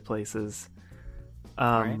favorite places.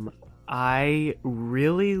 Alright. I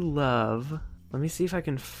really love. Let me see if I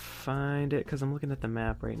can find it because I'm looking at the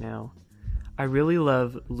map right now. I really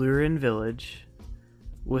love Lurin Village,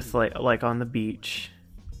 with like on the beach,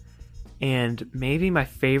 and maybe my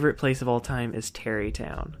favorite place of all time is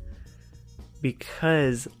Terrytown,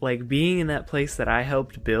 because like being in that place that I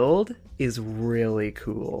helped build is really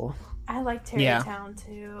cool, I like Yeah. Terrytown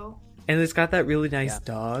too. and it's got that really nice Yeah.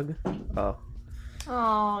 dog. Oh,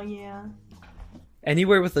 Oh yeah.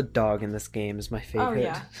 anywhere with a dog in this game is my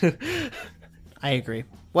favorite. I agree.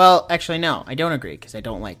 Well, actually, no, I don't agree because I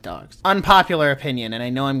don't like dogs. Unpopular opinion, and I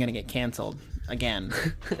know I'm going to get canceled again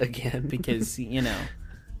Again, because, you know,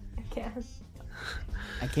 I can.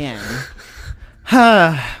 again.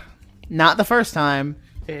 Not the first time.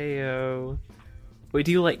 Ayo. Wait,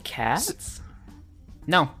 do you like cats?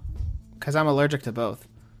 No, because I'm allergic to both.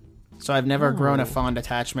 So I've never grown a Oh. fond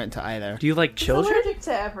attachment to either. Do you like He's children? allergic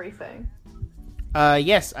to everything.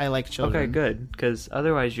 Yes, I like children. Okay, good. Because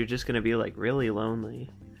otherwise, you're just gonna be like really lonely.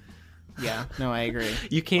 Yeah, no, I agree.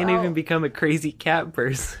 You can't Well- even become a crazy cat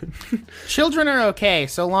person. Children are okay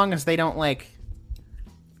so long as they don't, like,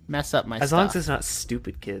 mess up my As stuff. long as it's not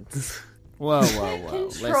stupid kids. Whoa, whoa, whoa.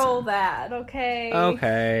 Control Listen. that, okay?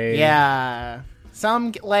 Okay. Yeah.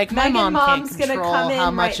 Some, like, my Megan mom can't Mom's gonna control come in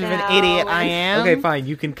how much right of an now idiot I and- am. Okay, fine.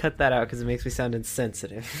 You can cut that out because it makes me sound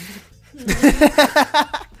insensitive.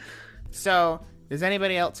 So, does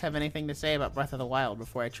anybody else have anything to say about Breath of the Wild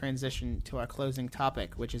before I transition to our closing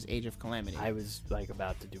topic, which is Age of Calamity? I was like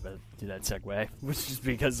about to do that segue, which is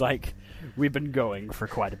because like we've been going for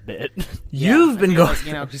quite a bit. You've been going.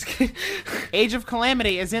 You know, just kidding. Age of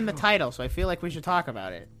Calamity is in the title, so I feel like we should talk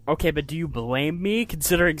about it. Okay, but do you blame me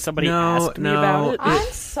considering somebody No, asked me no. about it? I'm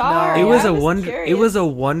sorry. It was I a wonder. curious. It was a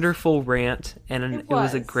wonderful rant, and It it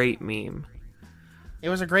was a was. great meme. It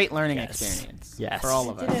was a great learning Yes. experience Yes. for all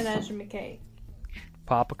of Didn't us. educate.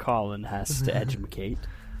 Papa Colin has to educate.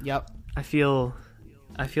 Yep. I feel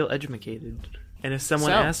educated. And if someone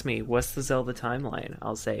So- asks me, what's the Zelda timeline?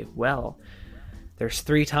 I'll say, well, there's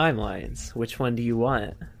 3 timelines. Which one do you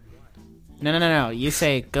want? No. You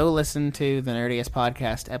say, go listen to the Nerdiest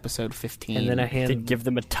Podcast, episode 15. And then I To hand give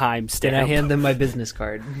them a time then stamp. I hand them my business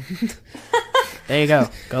card. There you go.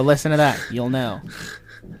 Go listen to that. You'll know.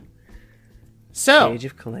 So, Age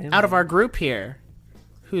of Calamity. out of our group here,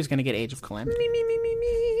 who's going to get Age of Calamity? me.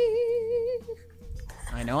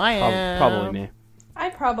 I know I am. Probably me. I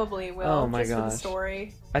probably will. Oh my just for the gosh.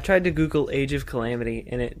 story. I tried to Google Age of Calamity,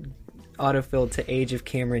 and it autofilled to Age of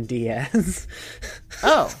Cameron Diaz.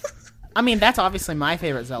 Oh. I mean, that's obviously my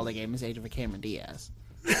favorite Zelda game is Age of Cameron Diaz.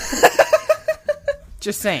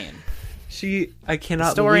 Just saying. I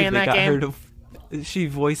cannot story believe in they that got game? her to. She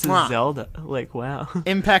voices Mwah. Zelda. Like, wow.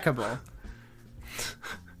 Impeccable.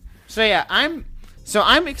 So yeah, I'm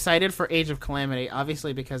excited for Age of Calamity,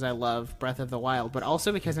 obviously because I love Breath of the Wild, but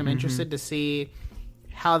also because I'm interested to see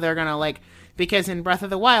how they're gonna because in Breath of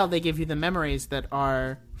the Wild they give you the memories that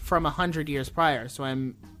are from 100 years prior. So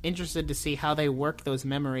I'm interested to see how they work those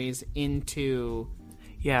memories into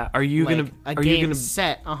Yeah, are you like, gonna a are game you gonna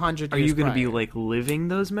set 100 are years you gonna be prior. like living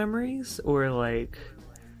those memories, or like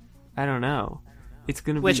I don't know. It's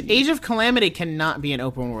gonna Which be Age of Calamity cannot be an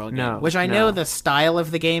open world game. No, Which I know no. the style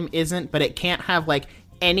of the game isn't, but it can't have like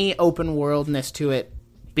any open worldness to it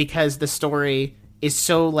because the story is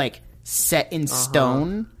so like set in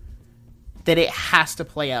stone that it has to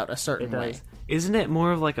play out a certain it way. does. Isn't it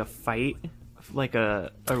more of like a fight, like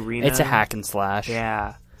a arena? It's a hack and slash.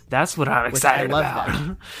 Yeah, that's what I'm Which I excited love about.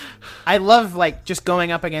 that. I love like just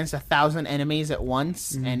going up against 1,000 enemies at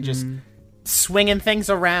once and just swinging things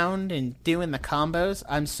around and doing the combos.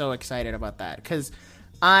 I'm so excited about that because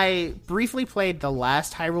I briefly played the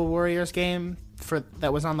last Hyrule Warriors game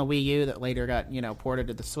that was on the Wii U that later got ported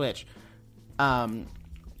to the Switch.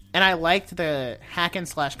 And I liked the hack and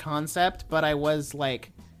slash concept, but I was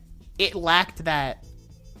like, it lacked that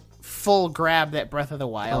full grab that Breath of the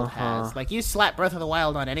Wild has. Like you slap Breath of the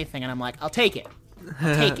Wild on anything, and I'm like, I'll take it.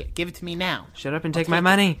 I'll take it. Give it to me now. Shut up and take my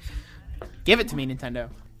money. Give it to me, Nintendo.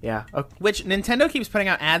 Yeah. Okay. Which Nintendo keeps putting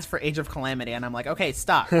out ads for Age of Calamity, and I'm like, okay,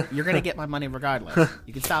 stop. You're gonna get my money regardless.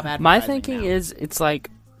 You can stop advertising. My thinking now. is, it's like,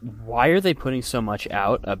 why are they putting so much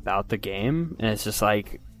out about the game? And it's just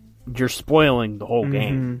like, you're spoiling the whole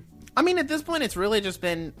game. I mean, at this point, it's really just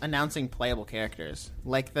been announcing playable characters,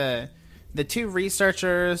 like the 2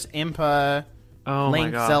 researchers, Impa, Oh my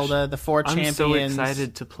Link, gosh. Zelda, the 4 I'm champions. so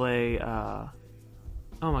excited to play.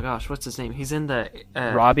 Oh my gosh, what's his name? He's in the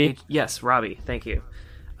Robbie? Yes, Robbie. Thank you.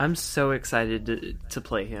 I'm so excited to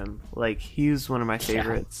play him. Like, he's one of my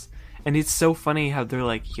favorites. And it's so funny how they're,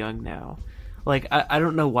 like, young now. Like, I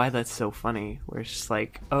don't know why that's so funny. Where it's just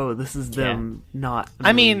like, oh, this is them not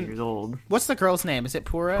a million years old. What's the girl's name? Is it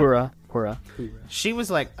Pura? Pura. She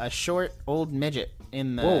was like a short, old midget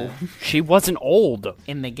in the... Whoa. She wasn't old.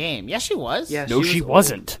 In the game. Yes, she was. Yeah, No, she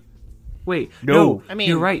wasn't. Wait, No. I mean,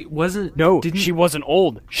 you're right. Wasn't she wasn't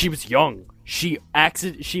old. She was young. She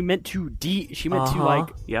meant to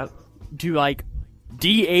Yep.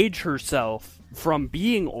 de-age herself from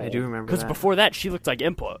being old. I do remember because that. before that she looked like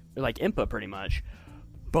Impa pretty much,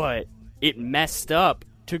 but it messed up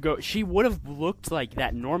to go. She would have looked like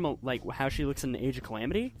that normal, like how she looks in the Age of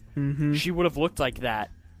Calamity. Mm-hmm. She would have looked like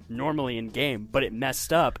that normally in game, but it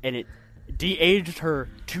messed up and it de-aged her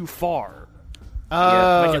too far.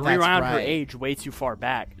 Oh, Like it that's rewound her right. age way too far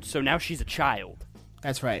back. So now she's a child,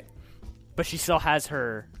 That's right. but she still has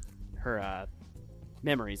her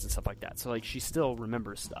memories and stuff like that. So like she still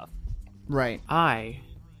remembers stuff. Right.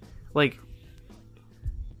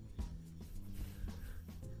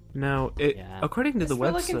 According to the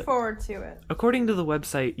We're looking website, forward to it. according to the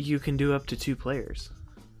website, you can do up to 2 players.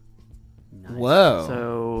 Nice. Whoa.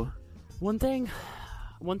 So, One thing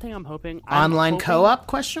I'm hoping Online co-op,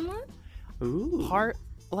 question mark? ooh.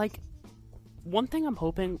 One thing I'm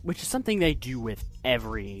hoping, which is something they do with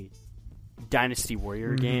every Dynasty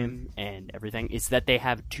Warrior game and everything, is that they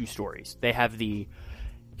have 2 stories. They have the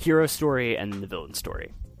hero story and the villain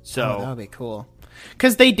story. So that would be cool.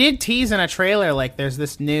 Because they did tease in a trailer, like, there's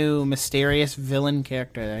this new mysterious villain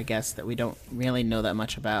character, I guess, that we don't really know that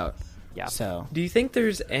much about. yeah. So, Do you think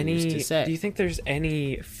there's to any? say? Do you think there's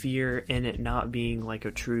any fear in it not being like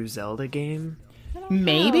a true Zelda game?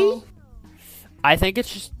 maybe? I think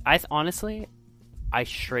it's just honestly, I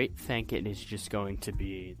straight think it is just going to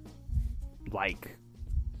be like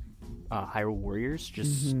Hyrule Warriors,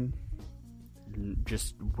 just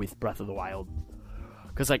with Breath of the Wild.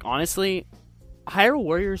 Because like honestly, Hyrule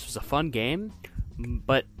Warriors was a fun game,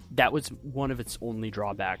 but that was one of its only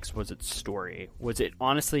drawbacks was its story.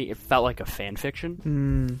 It felt like a fan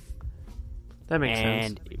fiction. That makes sense.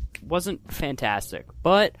 And it wasn't fantastic.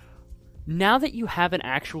 But now that you have an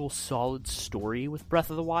actual solid story with Breath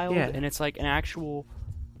of the Wild, and it's like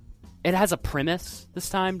it has a premise this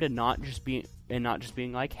time to not just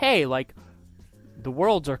being like, hey, like the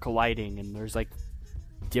worlds are colliding and there's like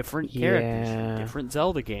different characters from different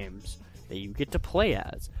Zelda games that you get to play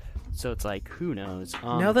as. So it's like, who knows?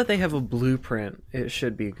 Now that they have a blueprint, it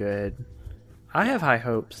should be good. I have high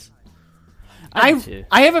hopes. I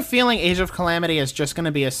have a feeling Age of Calamity is just going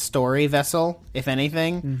to be a story vessel, if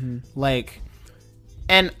anything. Like,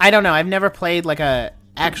 and I don't know. I've never played like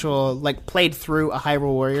played through a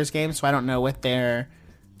Hyrule Warriors game, so I don't know what their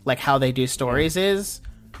like how they do stories is.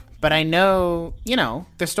 But I know,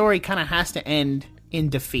 the story kind of has to end in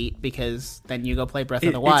defeat because then you go play Breath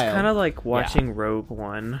of the Wild. It's kind of like watching Rogue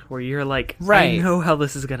One, where you're like, right. I know how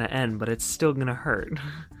this is gonna end, but it's still gonna hurt.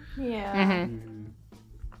 Yeah.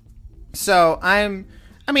 So I don't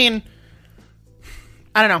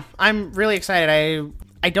know. I'm really excited.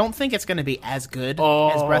 I don't think it's going to be as good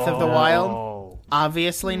as Breath of the Wild.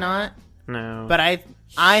 Obviously not. No. But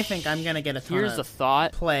I think I'm going to get a ton Here's of a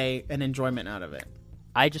thought. play and enjoyment out of it.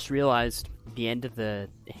 I just realized the end of the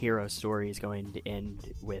hero story is going to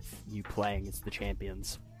end with you playing as the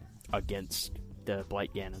champions against the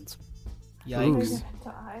Blight Ganons. Yikes.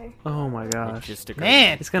 Die. Oh my It gosh. just occurred.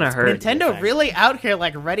 Man, It's gonna hurt. Nintendo really out here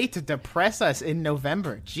like ready to depress us in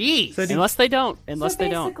November. Jeez. So Unless they don't. So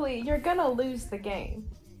basically, you're gonna lose the game.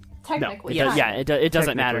 Technically, No, it doesn't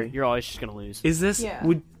Technically. matter. You're always just gonna lose. Is this Yeah.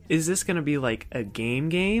 is this gonna be like a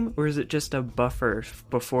game, or is it just a buffer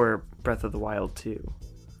before Breath of the Wild 2?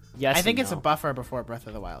 Yes, I think and it's a no. buffer before Breath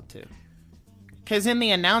of the Wild 2. Because in the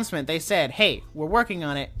announcement, they said, hey, we're working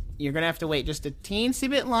on it. You're going to have to wait just a teensy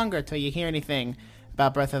bit longer till you hear anything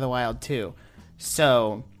about Breath of the Wild 2.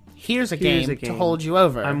 So, here's a game to hold you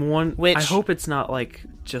over. I hope it's not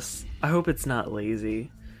I hope it's not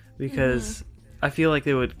lazy, because I feel like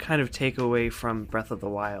they would kind of take away from Breath of the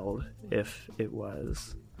Wild if it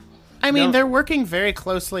was. I mean, they're working very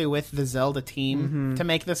closely with the Zelda team to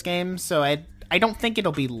make this game, so I don't think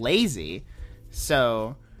it'll be lazy.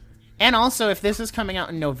 So, and also, if this is coming out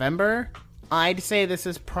in November, I'd say this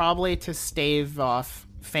is probably to stave off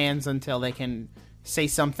fans until they can say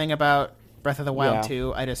something about Breath of the Wild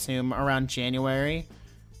 2, I'd assume, around January.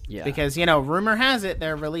 Yeah. Because, rumor has it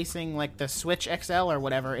they're releasing, like, the Switch XL or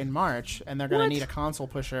whatever in March, and they're going to need a console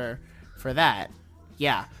pusher for that.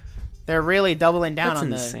 Yeah. They're really doubling down That's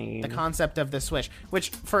on insane. the concept of the Switch. Which,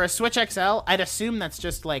 for a Switch XL, I'd assume that's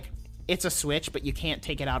just, like, it's a Switch, but you can't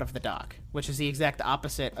take it out of the dock, which is the exact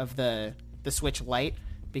opposite of the Switch Lite,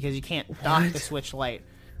 because you can't dock the Switch Lite.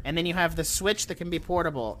 And then you have the Switch that can be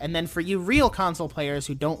portable. And then for you real console players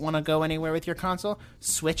who don't want to go anywhere with your console,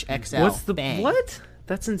 Switch XL. What's the Bang. what?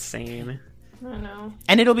 That's insane. I know.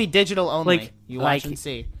 And it'll be digital only. Like- you watch like- and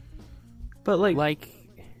see. But Like,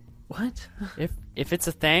 what? if it's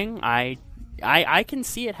a thing, I can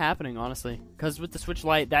see it happening, honestly. Because with the Switch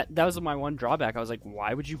Lite, that was my one drawback. I was like,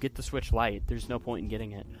 why would you get the Switch Lite? There's no point in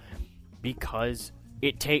getting it. Because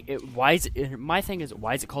my thing is,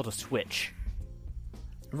 why is it called a Switch?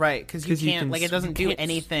 Right, because you can't, like, it doesn't do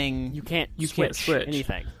anything. You can't switch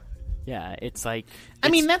anything. Yeah, it's like... I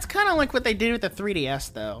mean, that's kind of like what they did with the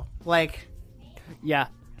 3DS, though. Like... Yeah.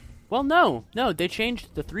 Well, no, they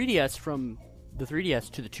changed the 3DS from the 3DS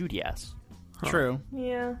to the 2DS. True.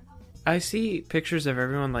 Yeah. I see pictures of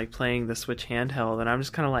everyone like playing the Switch handheld, and I'm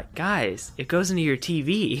just kind of like, guys, it goes into your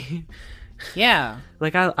TV. Yeah.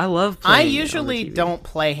 Like I love I playing. usually don't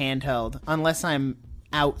play handheld unless I'm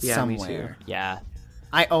out Yeah, me somewhere. too. Yeah.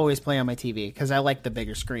 I always play on my TV because I like the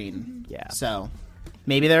bigger screen. Yeah. So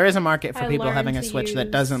maybe there is a market for I people learned having a to Switch that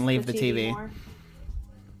use doesn't leave the TV. more.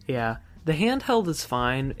 Yeah, the handheld is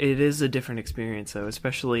fine. It is a different experience though,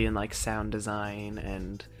 especially in like sound design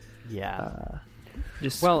and Yeah.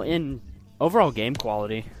 just Well, in overall game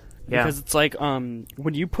quality. Yeah. Because it's like, when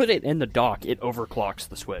you put it in the dock, it overclocks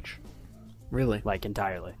the Switch. really. Like,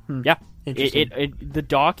 entirely. Yeah. Interesting. The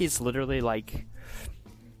dock is literally like...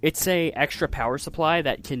 It's a extra power supply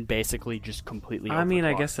that can basically just completely I mean,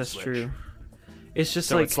 I overclock guess the that's Switch. true. It's just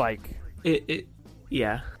So like it's like... it.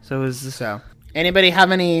 Yeah. So is this So, anybody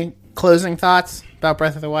have any closing thoughts about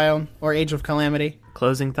Breath of the Wild or Age of Calamity?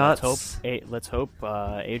 closing thoughts? Let's hope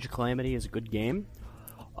Age of Calamity is a good game.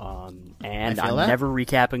 And I feel I'm that. never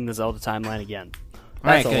recapping the Zelda timeline again. All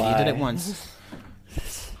right, That's a good. You did lie. it once.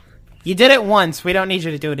 You did it once. We don't need you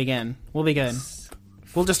to do it again. We'll be good.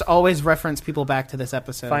 We'll just always reference people back to this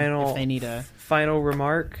episode if they need a... Final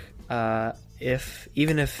remark.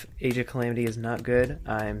 Even if Age of Calamity is not good,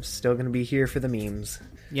 I'm still gonna be here for the memes.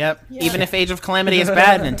 Yep. Yeah. Even if Age of Calamity is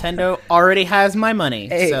bad, Nintendo already has my money.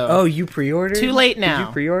 Hey, so. you pre-ordered? Too late Did now.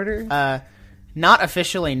 you pre-order? Not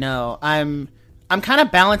officially, no. I'm kind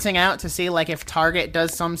of balancing out to see like if Target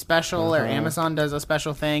does some special or Amazon does a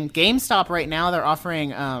special thing. GameStop right now they're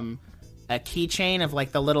offering a keychain of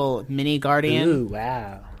like the little mini Guardian. Ooh,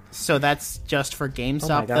 wow. So that's just for Oh GameStop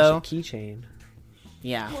my gosh, though. a keychain.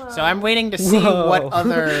 Yeah. Whoa. So I'm waiting to see Whoa. what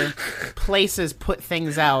other places put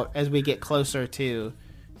things out as we get closer to,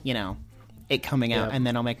 it coming out, Yep. and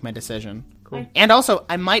then I'll make my decision. Cool. And also,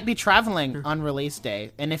 I might be traveling on release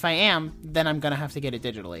day, and if I am, then I'm gonna have to get it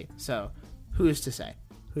digitally. So, who's to say?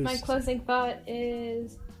 My closing thought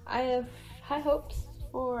is I have high hopes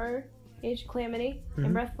for Age of Calamity,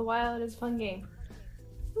 and Breath of the Wild is a fun game.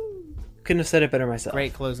 Couldn't have said it better myself.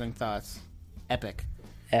 Great closing thoughts. Epic.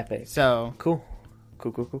 Epic. So, Cool.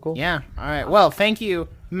 Cool. yeah. All right. Well, thank you,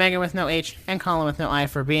 Megan with no H and Colin with no I,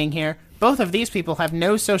 for being here. Both of these people have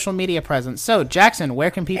no social media presence. So, Jackson, where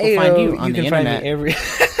can people find you on the internet?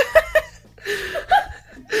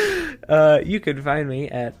 You can find me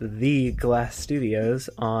at The Glass Studios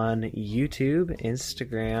on YouTube,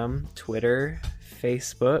 Instagram, Twitter,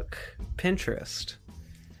 Facebook, Pinterest.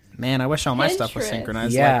 Man, I wish all my stuff was Pinterest.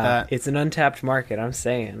 synchronized Yeah, like that. it's an untapped market, I'm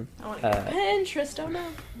saying. I want to get Pinterest, oh no.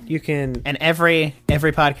 You can... And every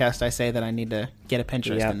podcast I say that I need to get a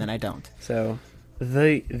Pinterest, Yep. and then I don't. So,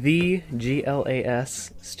 the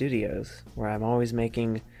GLAS Studios, where I'm always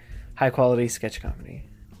making high-quality sketch comedy.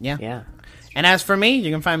 Yeah. Yeah. And as for me,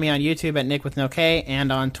 you can find me on YouTube at Nick with no K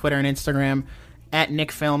and on Twitter and Instagram at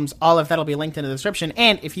Nick Films. All of that will be linked in the description.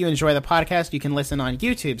 And if you enjoy the podcast, you can listen on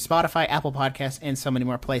YouTube, Spotify, Apple Podcasts, and so many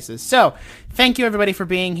more places. So thank you, everybody, for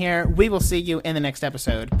being here. We will see you in the next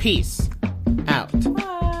episode. Peace out.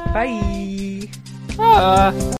 Bye! Ah.